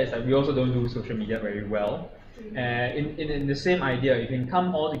idea of that is that we also don't do social media very well. In the same idea, you can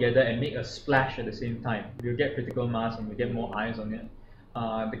come all together and make a splash at the same time. We'll get critical mass and we'll get more eyes on it.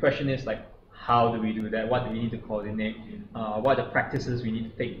 The question is like, how do we do that? What do we need to coordinate? What are the practices we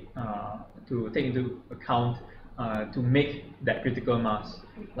need to take into account to make that critical mass?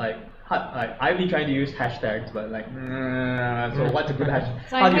 Like I've been trying to use hashtags, but like, so what's a good hashtag?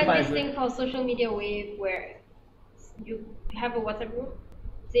 So I had this thing called social media wave where you have a WhatsApp group.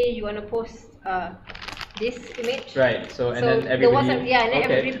 Say you want to post this image. Right. So and So then the everybody. WhatsApp, and then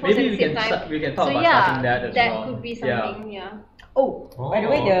everybody posts Maybe at the same time. we can talk So about yeah, starting that as well. that could be something. Yeah. Oh, by the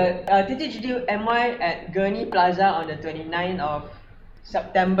way, the TTGDMY at Gurney Plaza on the 29th of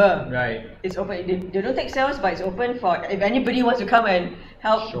September. Right. It's open. They don't take sales, but it's open for if anybody wants to come and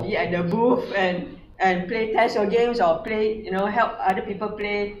help be at the booth and play test your games or play, help other people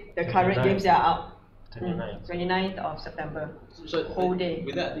play the current 29th. games that are out. 29th. 29th of September. So whole day.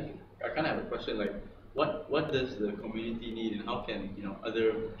 With that, I kind of have a question. Like, what does the community need, and how can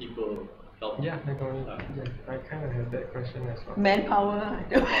other people help? Yeah, I kind of have that question as well. Manpower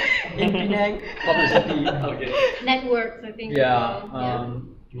in Penang. Publicity. Okay. Networks, I think. Yeah.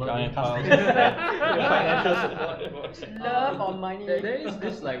 Giant piles. Financial support. Love or money. There is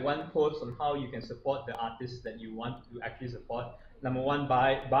this like one post on how you can support the artists that you want to actually support. Number one,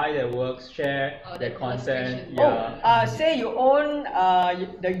 buy their works, share their content. Yeah. Say you own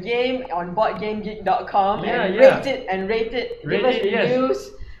the game on boardgamegeek.com and rate it. Give us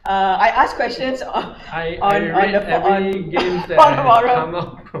reviews. I ask questions on every games that on come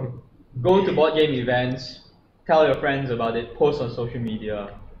out from. Go to board game events. Tell your friends about it. Post on social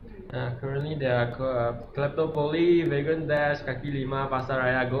media. Currently, there are Tabletop, Vegan Dash, Kaki, Lima,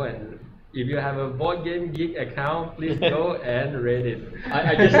 Pasaraya. Go and if you have a board game geek account, please go and rate it.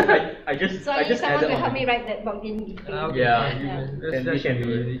 I just So I need someone added to on. help me write that board game geek thing. Okay, Yeah. fine. And That we should can be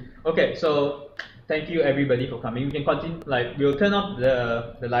do it. easy. Okay, so thank you everybody for coming. We can continue, like we'll turn off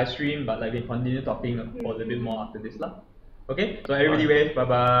the live stream, but like we can continue talking for a little bit more after this lah. Okay, so everybody wave, bye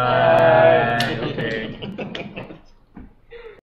bye. Okay.